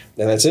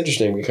 And that's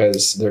interesting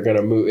because they're going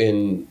to move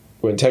in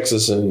when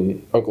Texas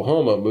and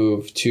Oklahoma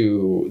move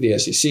to the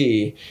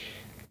SEC.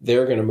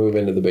 They're going to move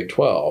into the Big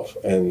 12,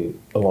 and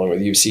along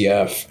with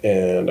UCF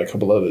and a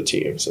couple other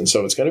teams. And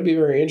so it's going to be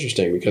very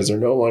interesting because they're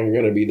no longer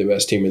going to be the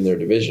best team in their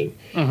division.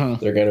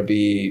 They're going to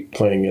be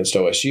playing against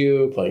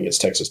OSU, playing against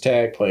Texas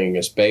Tech, playing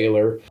against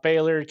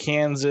Baylor,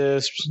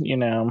 Kansas,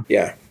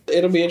 Yeah.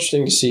 It'll be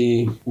interesting to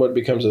see what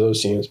becomes of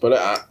those teams. But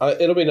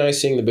it'll be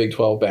nice seeing the Big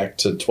 12 back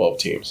to 12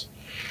 teams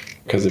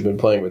because they've been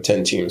playing with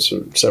 10 teams for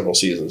several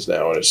seasons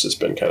now, and it's just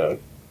been kind of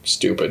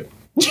stupid.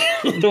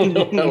 I don't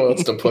know how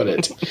else to put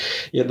it.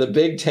 Yeah, the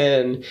Big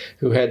 10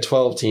 who had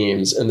 12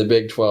 teams and the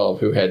Big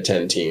 12 who had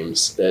 10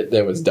 teams.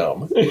 That was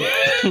dumb.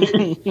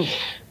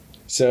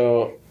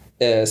 So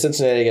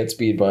Cincinnati gets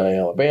beat by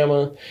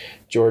Alabama.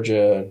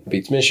 Georgia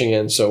beats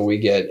Michigan. So we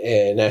get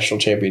a national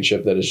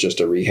championship that is just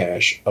a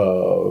rehash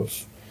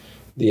of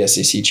the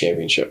SEC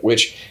championship,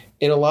 which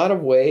in a lot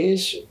of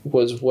ways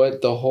was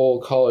what the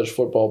whole college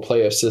football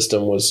playoff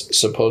system was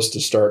supposed to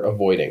start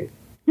avoiding.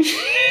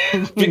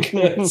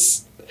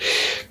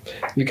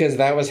 because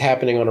that was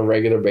happening on a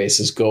regular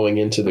basis going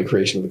into the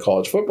creation of the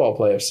college football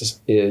playoffs,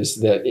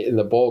 is that in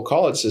the bowl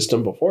college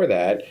system before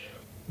that,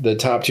 the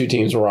top two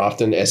teams were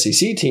often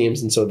SEC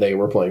teams, and so they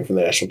were playing for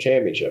the national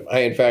championship.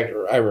 I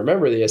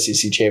remember the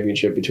SEC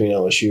championship between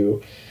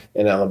LSU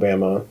and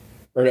Alabama.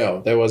 Or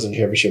no, that wasn't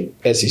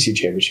SEC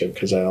championship,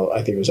 because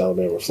I think it was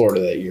Alabama and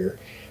Florida that year.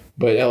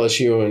 But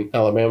LSU and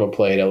Alabama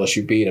played.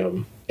 LSU beat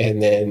them.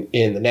 And then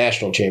in the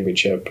national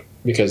championship,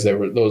 because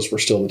those were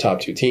still the top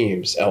two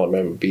teams,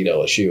 Alabama beat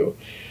LSU.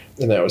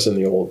 And that was it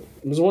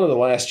was one of the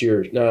last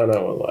years. No,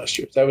 not one of the last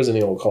years. That was in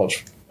the old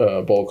college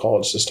bowl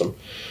college system.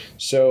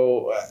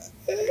 So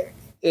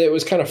it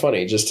was kind of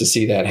funny just to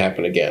see that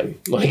happen again.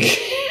 Like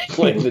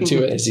the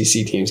two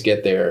SEC teams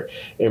get there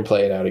and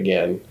play it out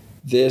again.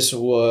 This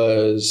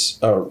was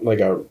like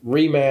a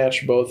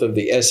rematch, both of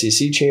the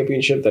SEC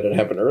championship that had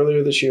happened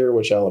earlier this year,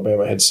 which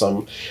Alabama managed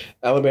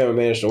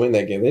to win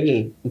that game.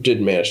 They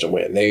didn't manage to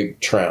win. They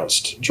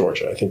trounced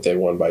Georgia. I think they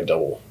won by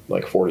double,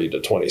 like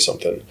 40-20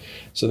 something.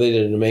 So they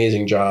did an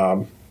amazing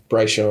job.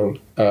 Bryce Young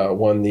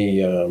won the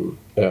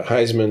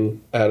Heisman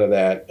out of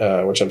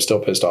that, which I'm still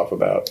pissed off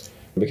about.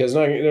 Because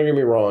don't get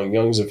me wrong,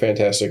 Young's a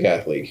fantastic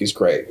athlete. He's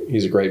great.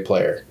 He's a great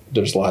player.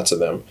 There's lots of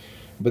them.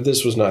 But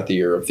this was not the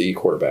year of the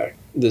quarterback.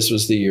 This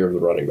was the year of the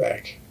running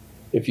back.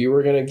 If you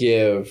were going to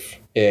give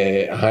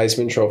a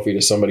Heisman Trophy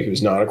to somebody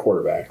who's not a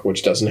quarterback,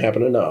 which doesn't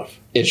happen enough,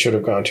 it should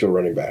have gone to a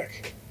running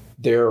back.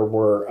 There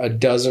were a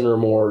dozen or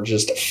more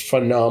just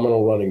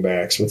phenomenal running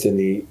backs within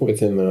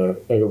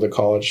the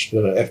college,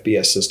 the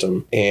FBS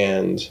system,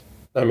 and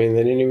I mean,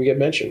 they didn't even get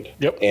mentioned.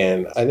 Yep.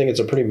 And I think it's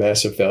a pretty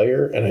massive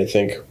failure. And I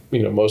think,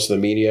 most of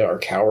the media are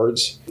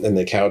cowards and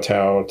they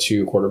kowtow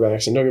to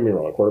quarterbacks. And don't get me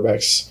wrong,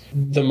 quarterback's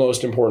the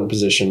most important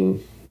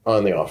position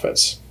on the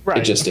offense. Right.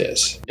 It just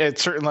is. At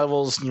certain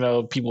levels,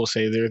 people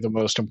say they're the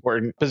most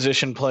important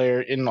position player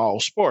in all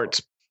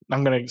sports.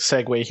 I'm going to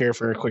segue here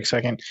for a quick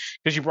second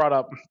because you brought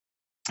up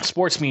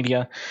sports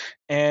media.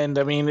 And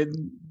I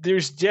mean,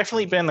 there's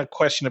definitely been a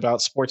question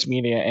about sports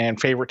media and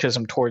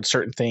favoritism towards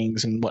certain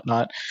things and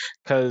whatnot.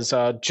 Because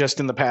just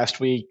in the past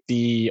week,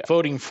 the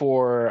voting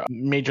for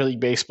Major League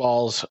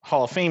Baseball's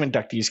Hall of Fame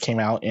inductees came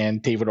out,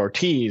 and David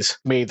Ortiz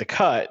made the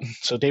cut.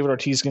 So David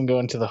Ortiz is going to go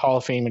into the Hall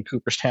of Fame in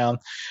Cooperstown.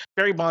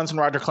 Barry Bonds and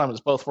Roger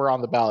Clemens both were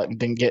on the ballot and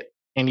didn't get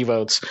any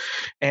votes.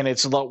 And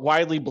it's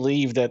widely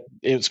believed that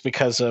it's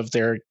because of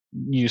their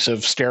use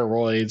of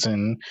steroids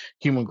and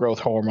human growth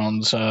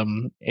hormones,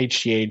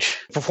 HGH,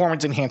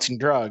 performance-enhancing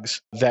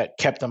drugs that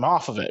kept them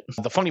off of it.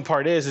 The funny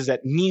part is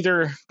that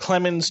neither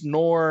Clemens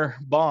nor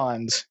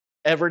Bonds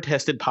ever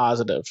tested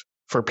positive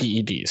for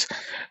PEDs,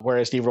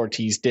 whereas David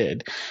Ortiz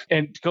did.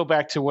 And to go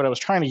back to what I was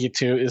trying to get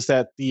to is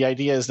that the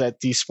idea is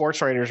that these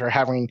sports writers are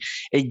having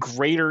a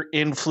greater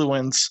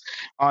influence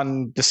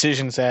on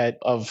decisions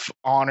of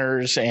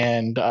honors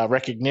and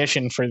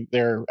recognition for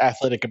their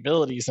athletic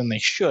abilities than they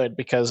should,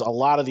 because a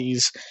lot of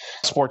these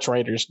sports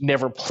writers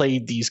never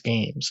played these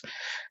games.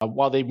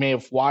 While they may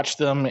have watched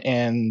them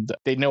and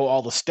they know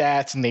all the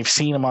stats and they've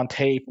seen them on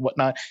tape and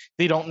whatnot,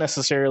 they don't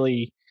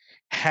necessarily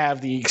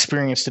have the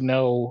experience to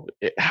know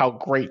how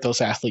great those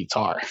athletes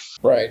are.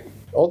 Right.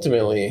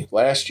 Ultimately,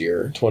 last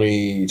year,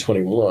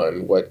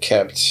 2021, what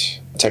kept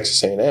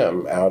Texas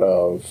A&M out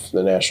of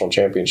the national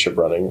championship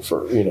running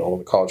for,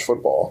 college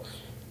football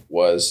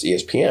was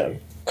ESPN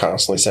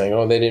constantly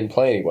saying, they didn't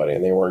play anybody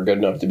and they weren't good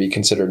enough to be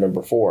considered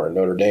number 4. And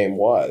Notre Dame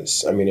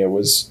was. I mean, it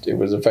was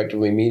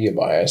effectively media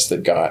bias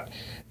that got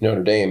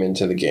Notre Dame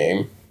into the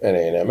game and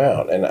A&M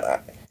out. And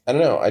I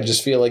don't know. I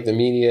just feel like the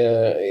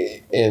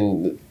media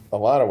in a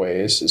lot of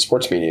ways,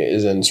 sports media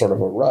is in sort of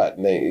a rut.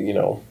 And they,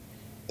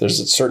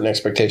 there's certain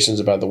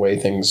expectations about the way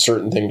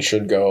certain things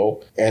should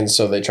go. And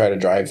so they try to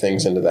drive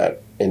things into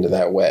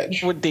that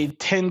wedge. What they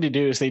tend to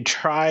do is they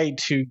try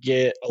to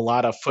get a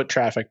lot of foot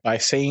traffic by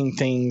saying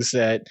things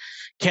that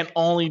can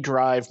only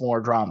drive more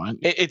drama.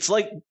 It's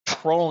like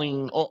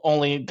trolling,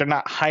 only they're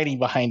not hiding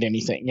behind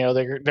anything.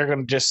 They're going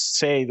to just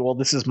say, well,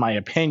 this is my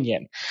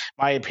opinion.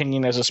 My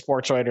opinion as a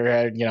sports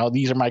writer,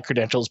 these are my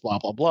credentials, blah,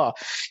 blah, blah.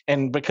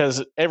 And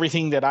because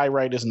everything that I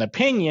write is an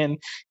opinion,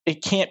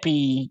 it can't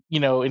be,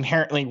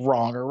 inherently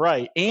wrong or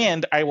right.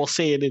 And I will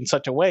say it in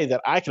such a way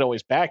that I could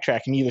always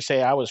backtrack and either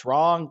say I was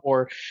wrong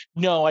or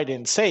no, I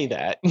didn't say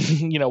that.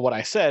 What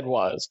I said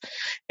was.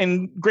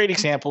 And great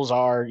examples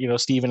are,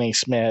 Stephen A.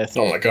 Smith.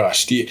 Oh my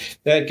gosh,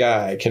 that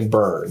guy can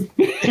burn.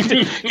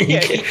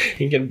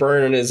 He can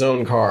burn in his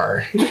own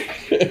car.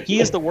 He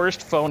is the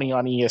worst phony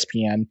on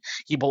ESPN.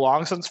 He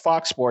belongs on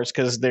Fox Sports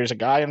because there's a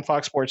guy on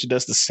Fox Sports who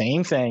does the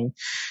same thing.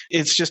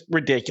 It's just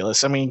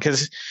ridiculous. I mean,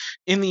 because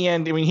in the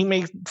end, I mean, he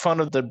made fun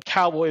of the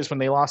Cowboys when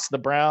they lost to the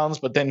Browns,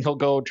 but then he'll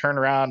go turn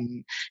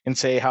around and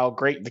say how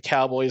great the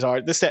Cowboys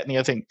are, this, that, and the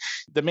other thing.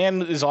 The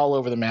man is all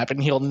over the map,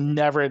 and he'll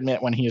never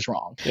admit when he's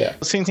wrong. Yeah.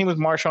 Same thing with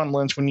Marshawn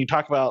Lynch. When you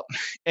talk about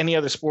any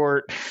other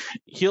sport,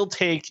 he'll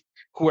take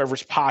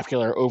whoever's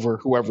popular over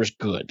whoever's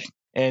good.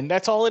 And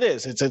that's all it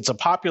is. It's a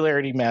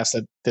popularity mess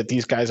that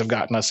these guys have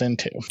gotten us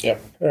into. Yeah.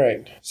 All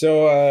right.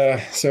 So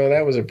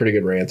that was a pretty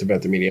good rant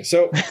about the media.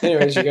 So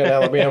anyways, you got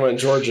Alabama and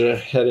Georgia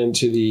head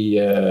into the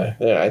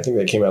I think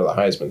they came out of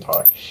the Heisman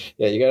talk.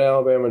 Yeah, you got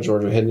Alabama and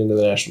Georgia heading into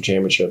the national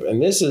championship.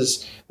 And this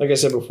is, like I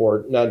said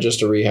before, not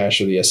just a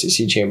rehash of the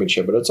SEC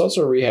championship, but it's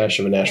also a rehash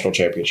of a national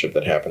championship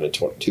that happened in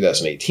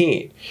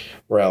 2018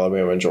 where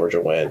Alabama and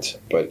Georgia went.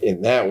 But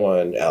in that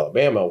one,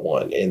 Alabama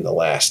won in the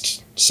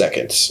last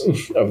seconds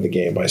of the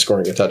game by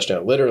scoring a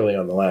touchdown, literally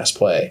on the last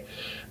play.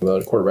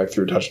 The quarterback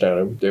threw a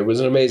touchdown. It was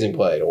an amazing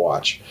play to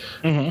watch.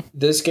 Mm-hmm.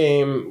 This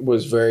game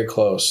was very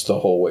close the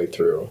whole way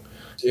through.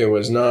 It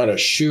was not a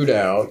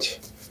shootout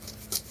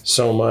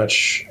so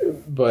much,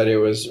 but it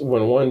was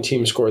when one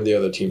team scored, the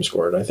other team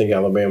scored. I think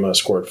Alabama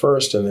scored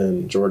first, and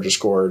then Georgia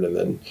scored, and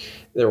then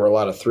there were a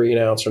lot of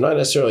 3-and-outs, or not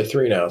necessarily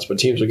 3-and-outs, but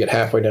teams would get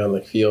halfway down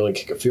the field and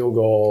kick a field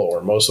goal,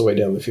 or most of the way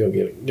down the field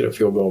get a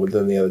field goal, but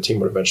then the other team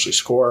would eventually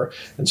score.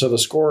 And so the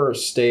score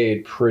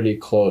stayed pretty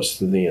close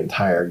to the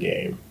entire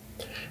game.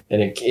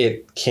 And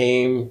it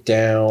came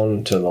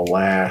down to the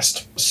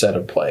last set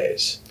of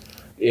plays.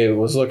 It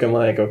was looking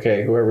like,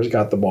 okay, whoever's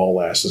got the ball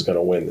last is going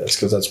to win this,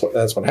 because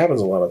that's what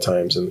happens a lot of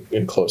times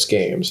in close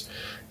games.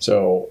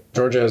 So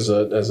Georgia, as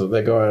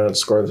they go out and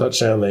score the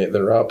touchdown,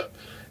 they're up.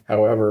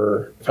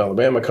 However, if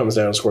Alabama comes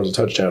down and scores a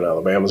touchdown,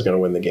 Alabama's going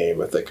to win the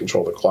game if they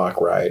control the clock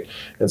right.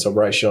 And so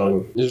Bryce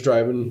Young is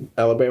driving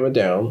Alabama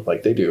down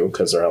like they do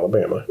because they're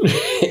Alabama.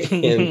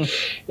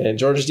 and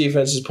Georgia's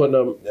defense is putting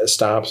up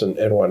stops and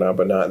whatnot,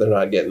 but they're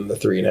not getting the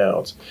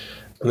 3-and-outs.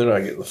 And they're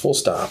not getting the full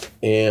stop.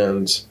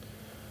 And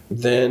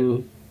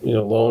then,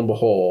 lo and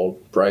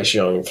behold, Bryce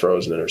Young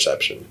throws an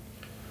interception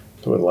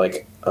with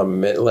like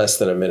less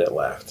than a minute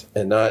left.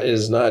 And it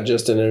is not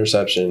just an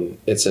interception,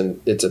 it's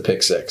a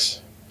pick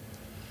six.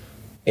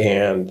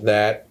 And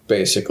that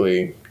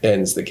basically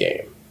ends the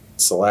game.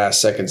 It's the last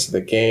seconds of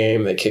the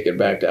game. They kick it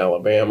back to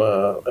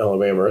Alabama.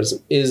 Alabama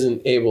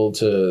isn't able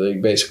to. They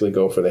basically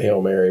go for the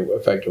Hail Mary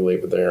effectively,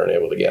 but they aren't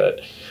able to get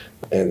it.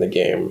 And the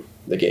game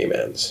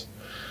ends.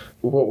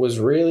 What was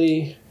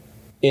really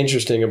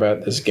interesting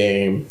about this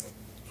game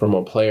from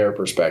a player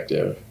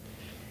perspective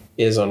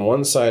is on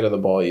one side of the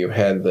ball you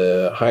had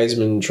the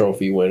Heisman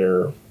Trophy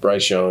winner,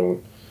 Bryce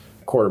Young,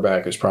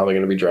 quarterback who's probably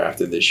going to be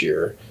drafted this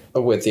year,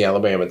 with the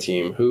Alabama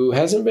team, who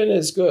hasn't been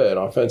as good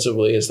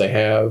offensively as they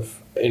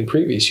have in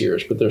previous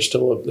years, but they're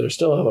still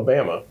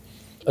Alabama.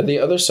 On the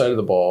other side of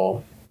the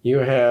ball, you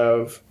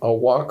have a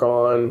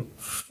walk-on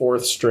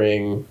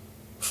fourth-string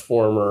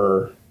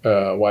former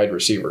wide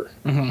receiver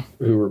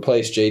who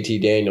replaced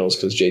JT Daniels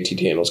because JT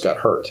Daniels got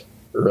hurt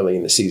early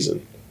in the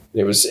season.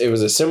 It was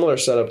a similar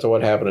setup to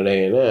what happened at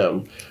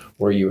A&M,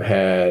 where you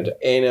had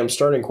A&M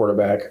starting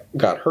quarterback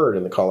got hurt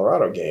in the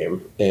Colorado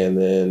game,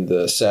 and then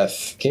the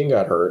Seth King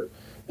got hurt,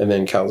 and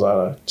then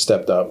Calzada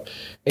stepped up.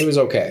 He was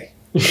okay,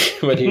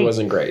 but he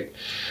wasn't great.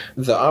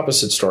 The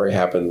opposite story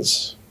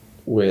happens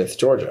with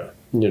Georgia.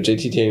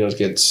 JT Daniels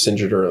gets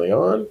injured early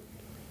on,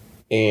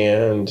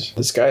 and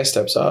this guy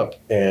steps up,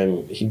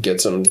 and he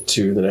gets them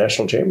to the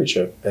national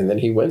championship, and then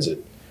he wins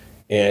it.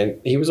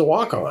 And he was a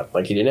walk-on.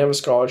 Like, he didn't have a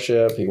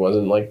scholarship. He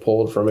wasn't,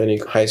 pulled from any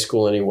high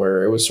school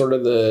anywhere. It was sort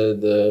of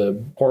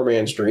the poor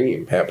man's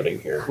dream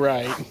happening here.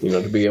 Right.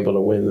 To be able to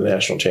win the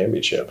national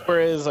championship.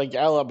 Whereas,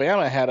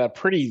 Alabama had a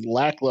pretty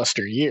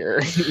lackluster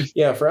year.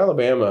 Yeah, for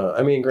Alabama,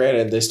 I mean,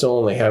 granted, they still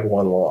only had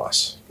one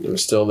loss. It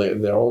was still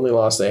the only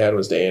loss they had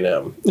was to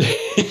A&M.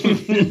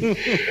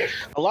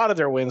 A lot of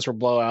their wins were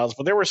blowouts,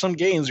 but there were some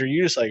games where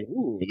you just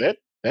ooh,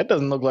 that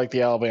doesn't look like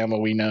the Alabama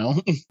we know.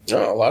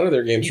 No, a lot of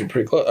their games were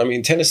pretty close. I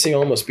mean, Tennessee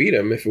almost beat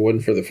them if it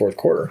wasn't for the fourth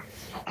quarter.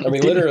 I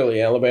mean,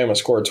 literally, Alabama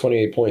scored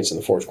 28 points in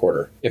the fourth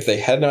quarter. If they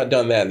had not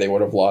done that, they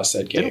would have lost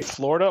that game. Didn't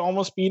Florida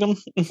almost beat them?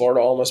 Florida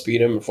almost beat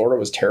them. Florida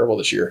was terrible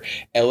this year.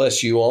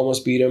 LSU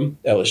almost beat them.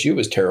 LSU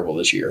was terrible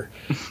this year.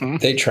 Mm-hmm.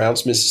 They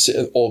trounced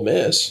Ole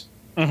Miss.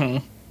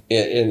 Mm-hmm.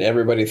 And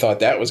everybody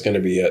thought that was going to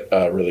be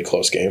a really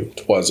close game.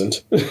 It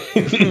wasn't.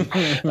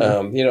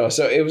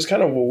 So it was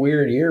kind of a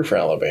weird year for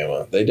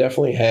Alabama. They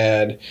definitely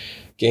had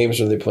games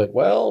where they played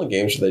well and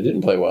games where they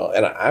didn't play well.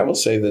 And I will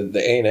say that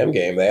the A&M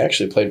game, they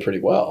actually played pretty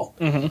well.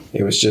 Mm-hmm.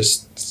 It was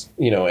just,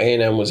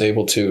 A&M was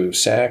able to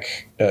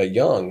sack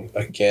Young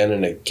again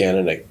and again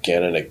and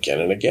again and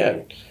again and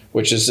again,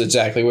 which is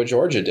exactly what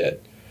Georgia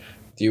did.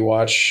 If you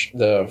watch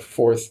the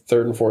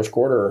third and fourth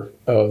quarter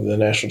of the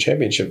national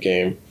championship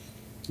game,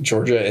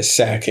 Georgia is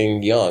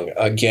sacking Young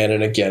again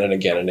and again and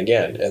again and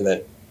again. And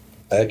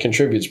that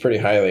contributes pretty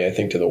highly, I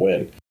think, to the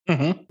win.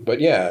 Mm-hmm. But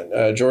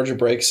yeah, Georgia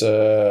breaks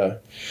a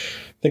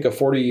think a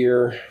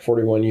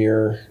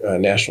 41-year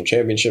national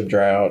championship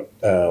drought.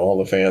 All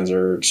the fans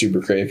are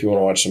super crazy. If you want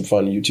to watch some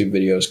fun YouTube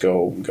videos,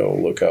 go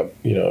look up,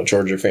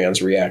 Georgia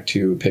fans react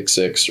to pick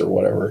six or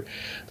whatever.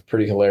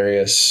 Pretty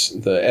hilarious.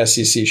 The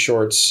SEC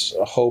shorts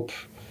hope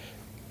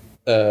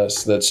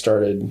that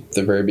started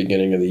the very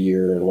beginning of the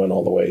year and went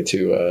all the way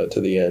to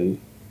the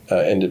end.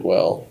 Ended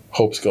well.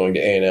 Hope's going to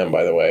A&M,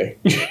 by the way.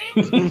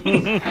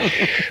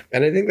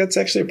 And I think that's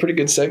actually a pretty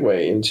good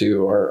segue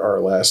into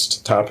our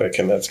last topic,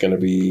 and that's going to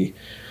be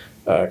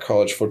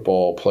college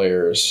football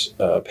players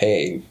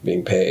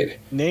being paid.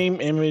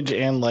 Name, image,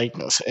 and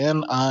likeness,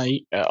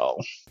 NIL.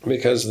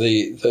 Because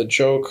the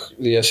joke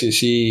the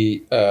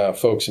SEC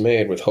folks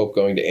made with Hope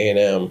going to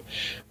A&M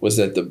was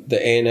that the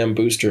A&M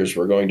boosters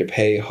were going to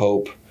pay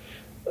Hope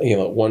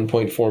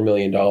 $1.4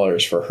 million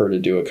for her to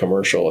do a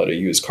commercial at a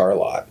used car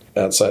lot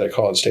outside of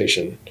College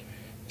Station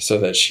so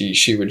that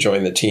she would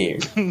join the team,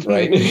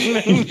 right?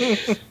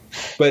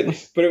 But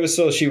it was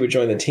so she would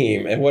join the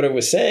team. And what it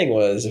was saying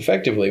was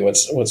effectively what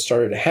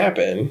started to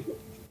happen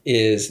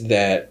is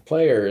that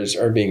players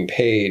are being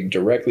paid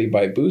directly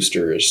by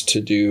boosters to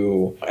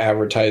do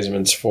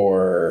advertisements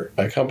for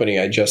a company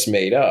I just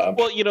made up.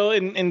 Well,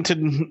 and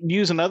to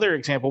use another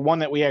example, one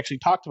that we actually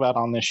talked about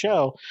on this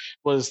show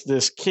was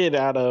this kid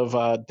out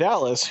of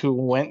Dallas who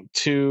went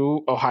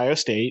to Ohio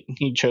State.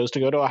 He chose to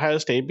go to Ohio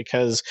State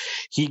because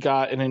he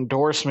got an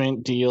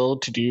endorsement deal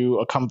to do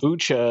a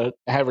kombucha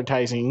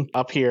advertising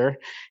up here.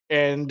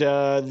 And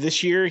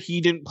this year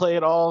he didn't play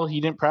at all.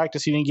 He didn't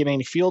practice. He didn't get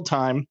any field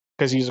time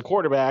because he's a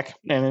quarterback,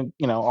 and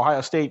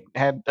Ohio State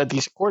had a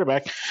decent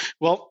quarterback.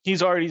 Well,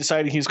 he's already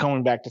decided he's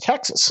coming back to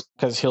Texas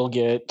because he's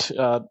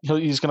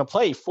going to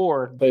play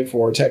for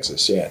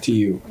Texas, yeah,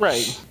 TU,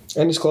 right?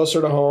 And he's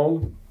closer to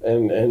home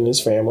and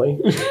his family.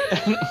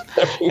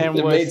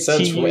 It made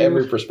sense from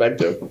every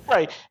perspective,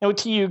 right? And with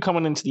TU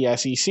coming into the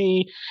SEC,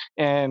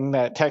 and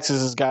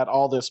Texas has got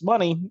all this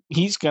money,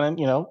 he's going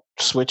to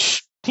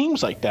switch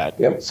teams like that.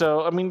 Yep.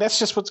 So, that's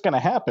just what's going to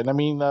happen.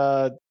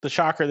 The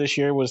shocker this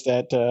year was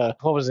that,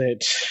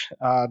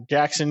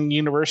 Jackson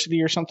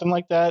University or something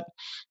like that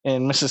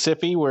in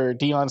Mississippi, where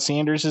Deion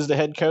Sanders is the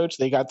head coach.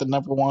 They got the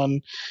number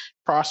one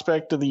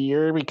prospect of the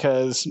year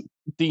because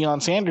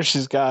Deion Sanders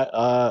has got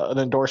an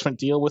endorsement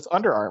deal with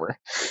Under Armour.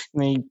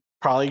 And he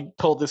probably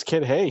told this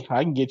kid, hey,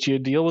 I can get you a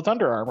deal with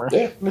Under Armour.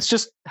 Yeah. And it's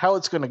just how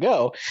it's going to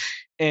go.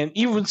 And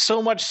even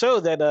so much so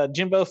that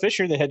Jimbo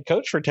Fisher, the head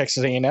coach for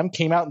Texas A&M,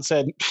 came out and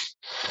said,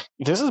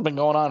 this has been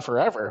going on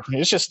forever.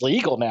 It's just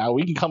legal now.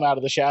 We can come out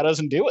of the shadows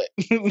and do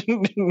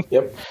it.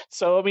 Yep.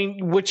 So,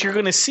 what you're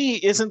going to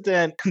see isn't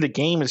that the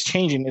game is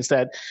changing. It's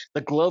that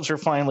the gloves are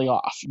finally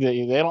off.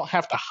 They don't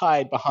have to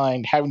hide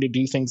behind having to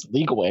do things the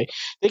legal way.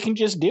 They can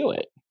just do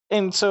it.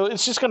 And so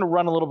it's just going to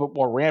run a little bit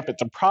more rampant.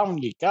 The problem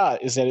you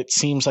got is that it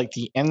seems like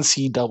the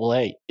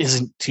NCAA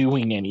isn't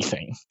doing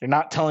anything. They're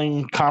not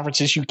telling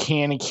conferences you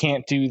can and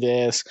can't do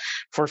this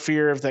for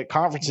fear of that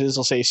conferences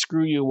will say,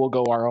 screw you, we'll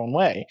go our own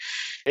way.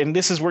 And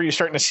this is where you're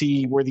starting to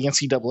see where the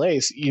NCAA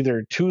is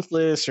either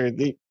toothless or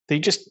they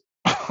just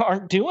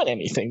aren't doing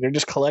anything. They're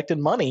just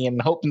collecting money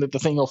and hoping that the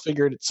thing will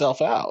figure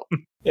itself out.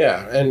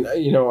 Yeah, and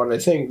what I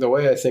think, the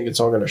way I think it's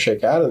all going to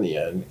shake out in the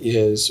end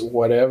is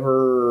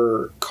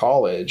whatever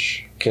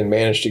college can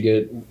manage to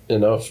get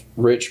enough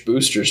rich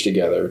boosters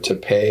together to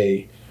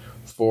pay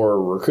for a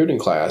recruiting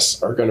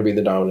class are going to be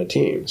the dominant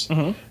teams.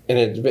 Mm-hmm.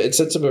 And it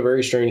sets up a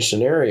very strange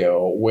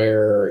scenario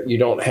where you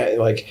don't have,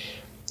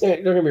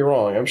 don't get me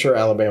wrong, I'm sure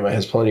Alabama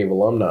has plenty of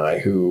alumni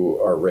who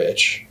are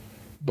rich,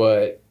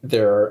 but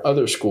there are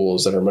other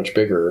schools that are much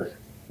bigger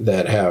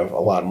that have a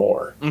lot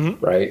more,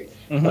 mm-hmm. right?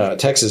 Mm-hmm.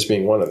 Texas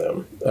being one of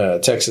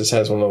them. Texas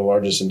has one of the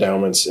largest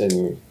endowments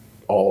in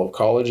all of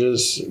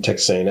colleges.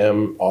 Texas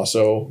A&M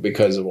also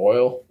because of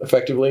oil,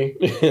 effectively,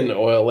 and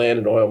oil land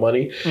and oil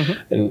money.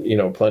 Mm-hmm.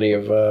 And, plenty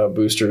of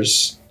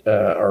boosters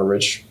are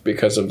rich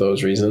because of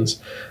those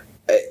reasons.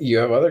 You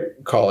have other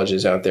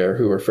colleges out there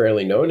who are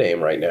fairly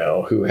no-name right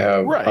now who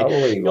have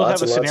probably You'll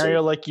have a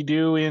scenario like you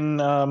do in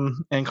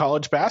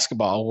college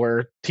basketball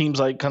where teams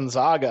like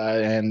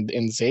Gonzaga and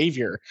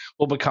Xavier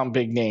will become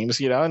big names,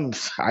 and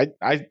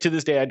I to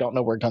this day I don't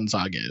know where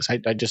Gonzaga is.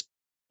 I just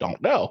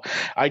don't know.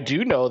 I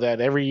do know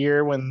that every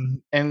year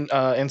when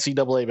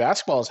NCAA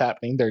basketball is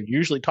happening, they're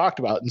usually talked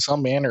about in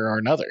some manner or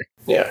another.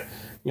 Yeah.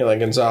 Like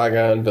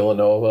Gonzaga and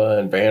Villanova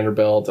and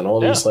Vanderbilt and all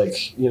these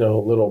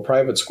little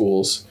private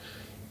schools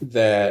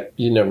that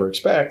you never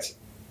expect,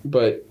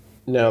 but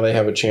now they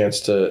have a chance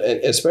to, and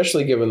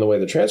especially given the way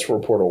the transfer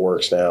portal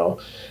works now,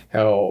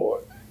 how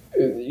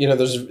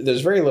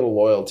there's very little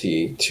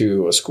loyalty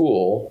to a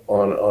school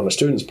on a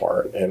student's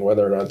part, and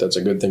whether or not that's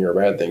a good thing or a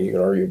bad thing you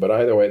can argue, but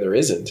either way there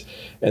isn't.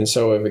 And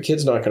so if a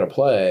kid's not going to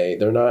play,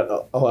 they're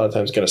not a lot of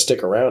times going to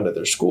stick around at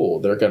their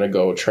school. They're going to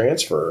go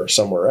transfer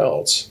somewhere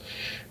else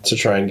to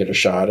try and get a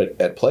shot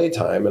at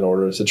playtime in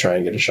order to try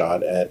and get a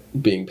shot at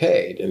being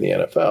paid in the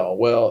NFL.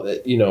 Well,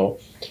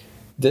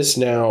 this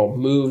now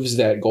moves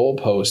that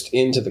goalpost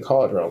into the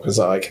college realm because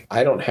like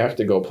I don't have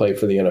to go play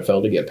for the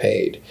NFL to get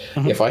paid.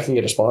 Mm-hmm. If I can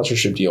get a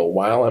sponsorship deal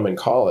while I'm in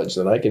college,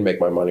 then I can make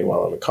my money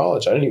while I'm in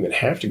college. I don't even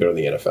have to go to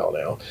the NFL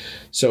now.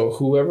 So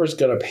whoever's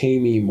going to pay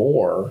me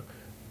more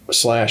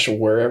 /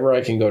 wherever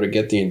I can go to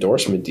get the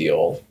endorsement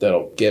deal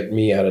that'll get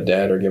me out of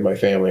debt or get my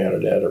family out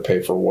of debt or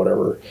pay for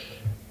whatever,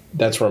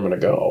 that's where I'm going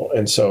to go.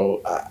 And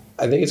so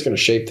I think it's going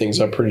to shape things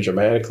up pretty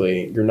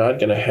dramatically. You're not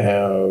going to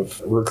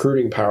have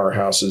recruiting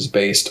powerhouses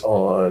based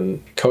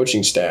on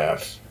coaching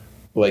staff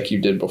like you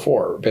did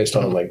before, based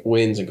on like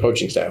wins and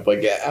coaching staff.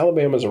 Like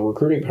Alabama's a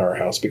recruiting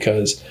powerhouse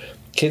because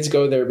kids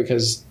go there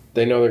because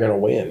they know they're going to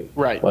win.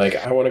 Right. Like,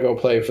 I want to go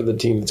play for the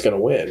team that's going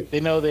to win. They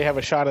know they have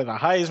a shot at a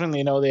Heisman.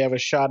 They know they have a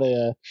shot at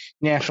a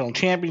national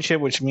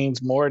championship, which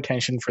means more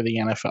attention for the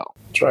NFL.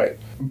 That's right.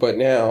 But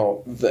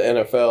now the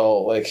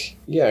NFL, like,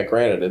 yeah,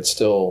 granted, it's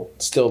still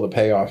the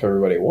payoff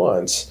everybody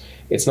wants.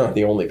 It's not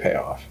the only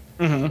payoff.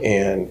 Mm-hmm.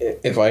 And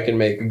if I can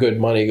make good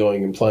money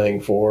going and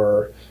playing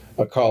for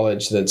a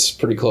college that's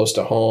pretty close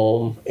to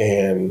home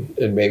and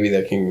maybe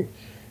that can,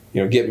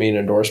 get me an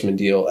endorsement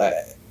deal,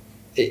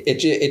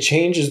 it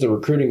changes the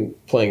recruiting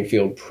playing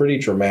field pretty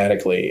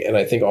dramatically, and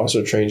I think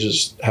also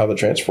changes how the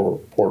transfer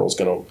portal is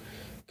going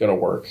to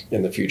work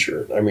in the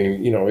future. I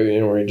mean,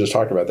 we just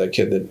talked about that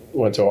kid that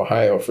went to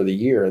Ohio for the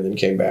year and then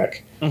came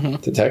back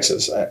to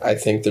Texas. I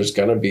think there's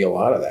going to be a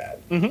lot of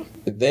that. Mm-hmm.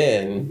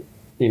 Then,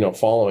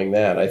 following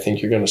that, I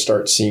think you're going to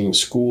start seeing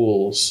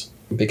schools,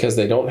 because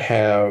they don't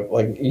have,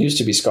 like, it used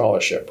to be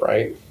scholarship,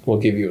 right? We'll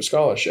give you a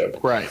scholarship.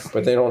 Right.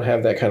 But they don't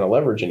have that kind of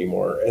leverage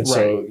anymore. And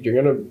so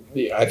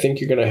I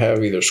think you're going to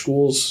have either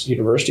schools,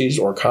 universities,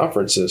 or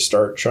conferences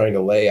start trying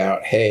to lay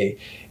out, hey,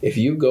 if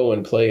you go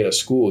and play at a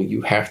school,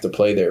 you have to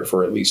play there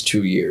for at least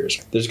 2 years.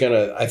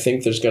 I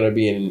think there's going to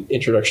be an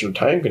introduction of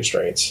time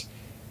constraints,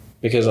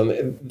 because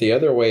on the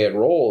other way it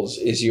rolls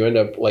is you end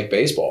up like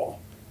baseball,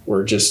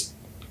 where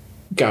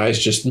guys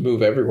just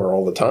move everywhere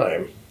all the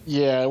time.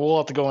 Yeah, we'll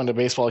have to go into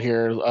baseball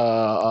here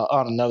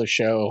on another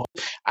show.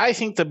 I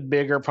think the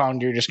bigger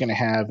problem you're just going to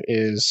have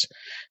is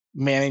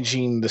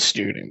managing the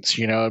students,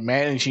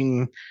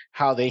 managing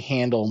how they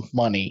handle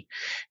money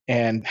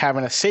and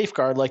having a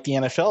safeguard like the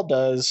NFL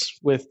does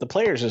with the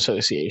Players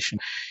Association.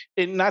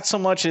 It not so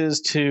much as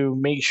to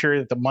make sure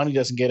that the money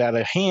doesn't get out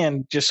of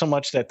hand, just so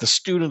much that the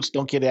students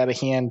don't get out of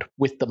hand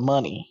with the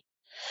money,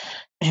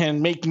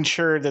 and making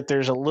sure that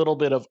there's a little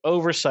bit of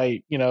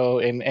oversight,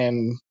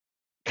 and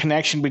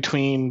connection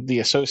between the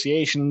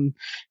association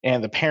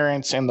and the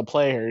parents and the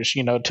players,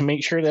 to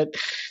make sure that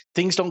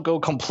things don't go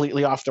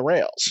completely off the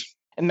rails.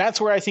 And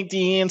that's where I think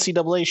the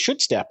NCAA should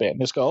step in.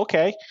 Just go,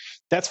 okay,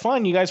 that's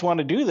fine. You guys want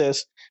to do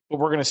this, but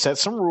we're going to set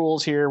some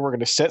rules here. We're going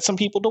to set some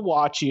people to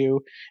watch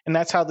you. And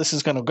that's how this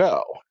is going to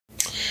go.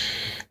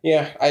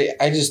 Yeah,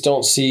 I just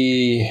don't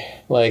see,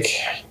 like,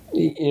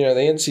 the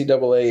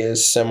NCAA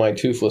is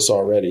semi-toothless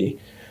already.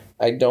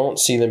 I don't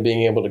see them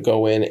being able to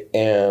go in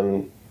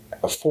and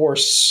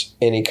force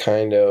any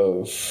kind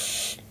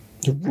of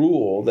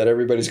rule that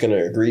everybody's going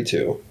to agree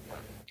to.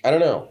 I don't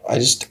know.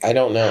 I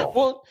don't know.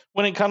 Well,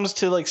 when it comes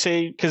to, like,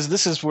 say, because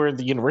this is where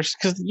the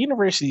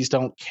universities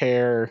don't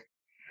care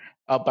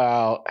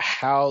about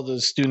how the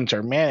students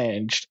are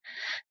managed.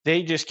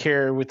 They just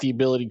care with the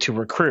ability to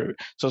recruit.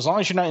 So as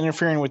long as you're not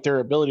interfering with their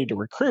ability to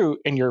recruit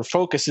and your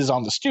focus is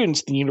on the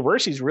students, the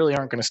universities really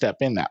aren't going to step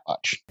in that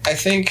much. I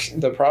think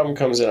the problem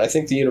comes in, I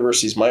think the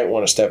universities might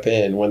want to step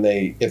in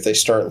if they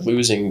start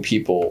losing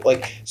people.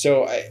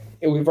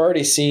 We've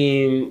already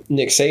seen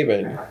Nick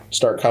Saban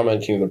start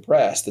commenting to the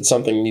press that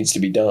something needs to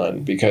be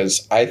done,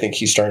 because I think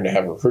he's starting to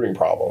have recruiting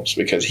problems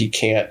because he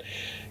can't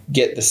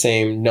get the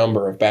same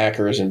number of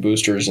backers and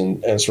boosters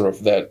and sort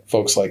of that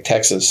folks like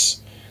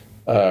Texas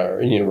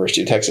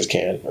University of Texas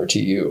can, or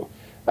TU.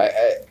 I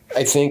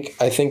think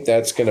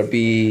that's going to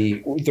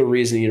be the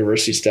reason the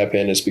university step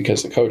in, is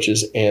because the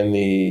coaches and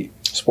the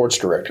sports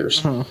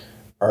directors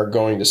are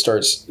going to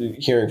start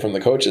hearing from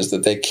the coaches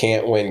that they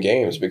can't win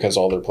games because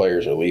all their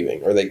players are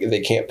leaving, or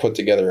they can't put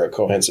together a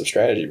cohesive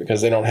strategy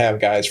because they don't have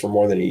guys for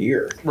more than a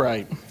year.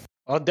 Right.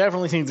 I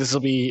definitely think this will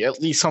be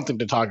at least something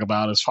to talk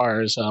about as far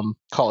as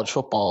college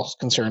football is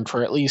concerned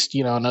for at least,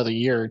 another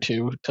year or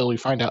two till we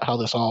find out how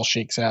this all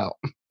shakes out.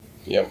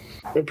 Yep.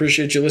 We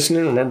appreciate you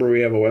listening. Remember, we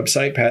have a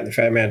website,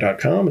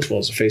 patandthefatman.com, as well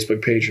as a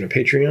Facebook page and a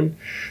Patreon.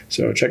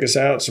 So check us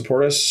out,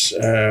 support us.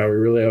 We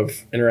really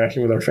love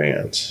interacting with our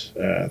fans.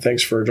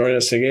 Thanks for joining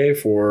us today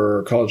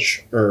for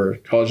college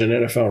and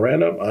NFL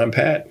Roundup. I'm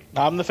Pat.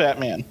 I'm the Fat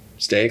Man.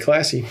 Stay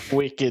classy.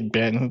 Wicked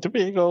Ben, the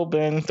big old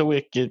Ben, the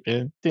wicked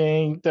Ben,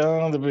 ding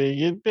dong, the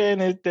wicked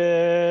Ben is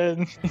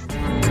dead.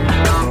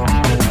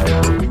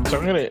 So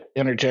I'm going to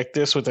interject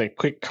this with a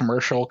quick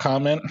commercial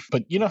comment.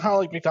 But you know how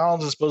like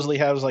McDonald's supposedly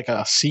has like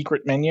a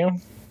secret menu?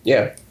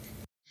 Yeah.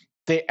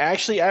 They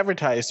actually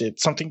advertised it,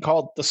 something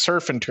called the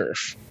Surf and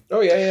Turf.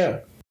 Oh, yeah.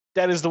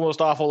 That is the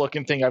most awful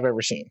looking thing I've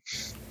ever seen.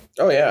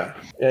 Oh, yeah.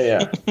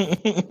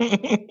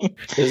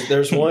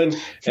 There's one,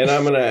 and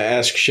I'm going to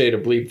ask Shay to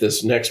bleep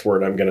this next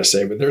word I'm going to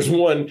say, but there's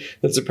one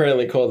that's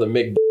apparently called the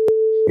McD,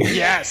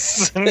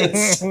 Yes.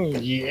 Yes.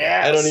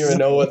 I don't even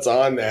know what's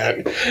on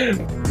that.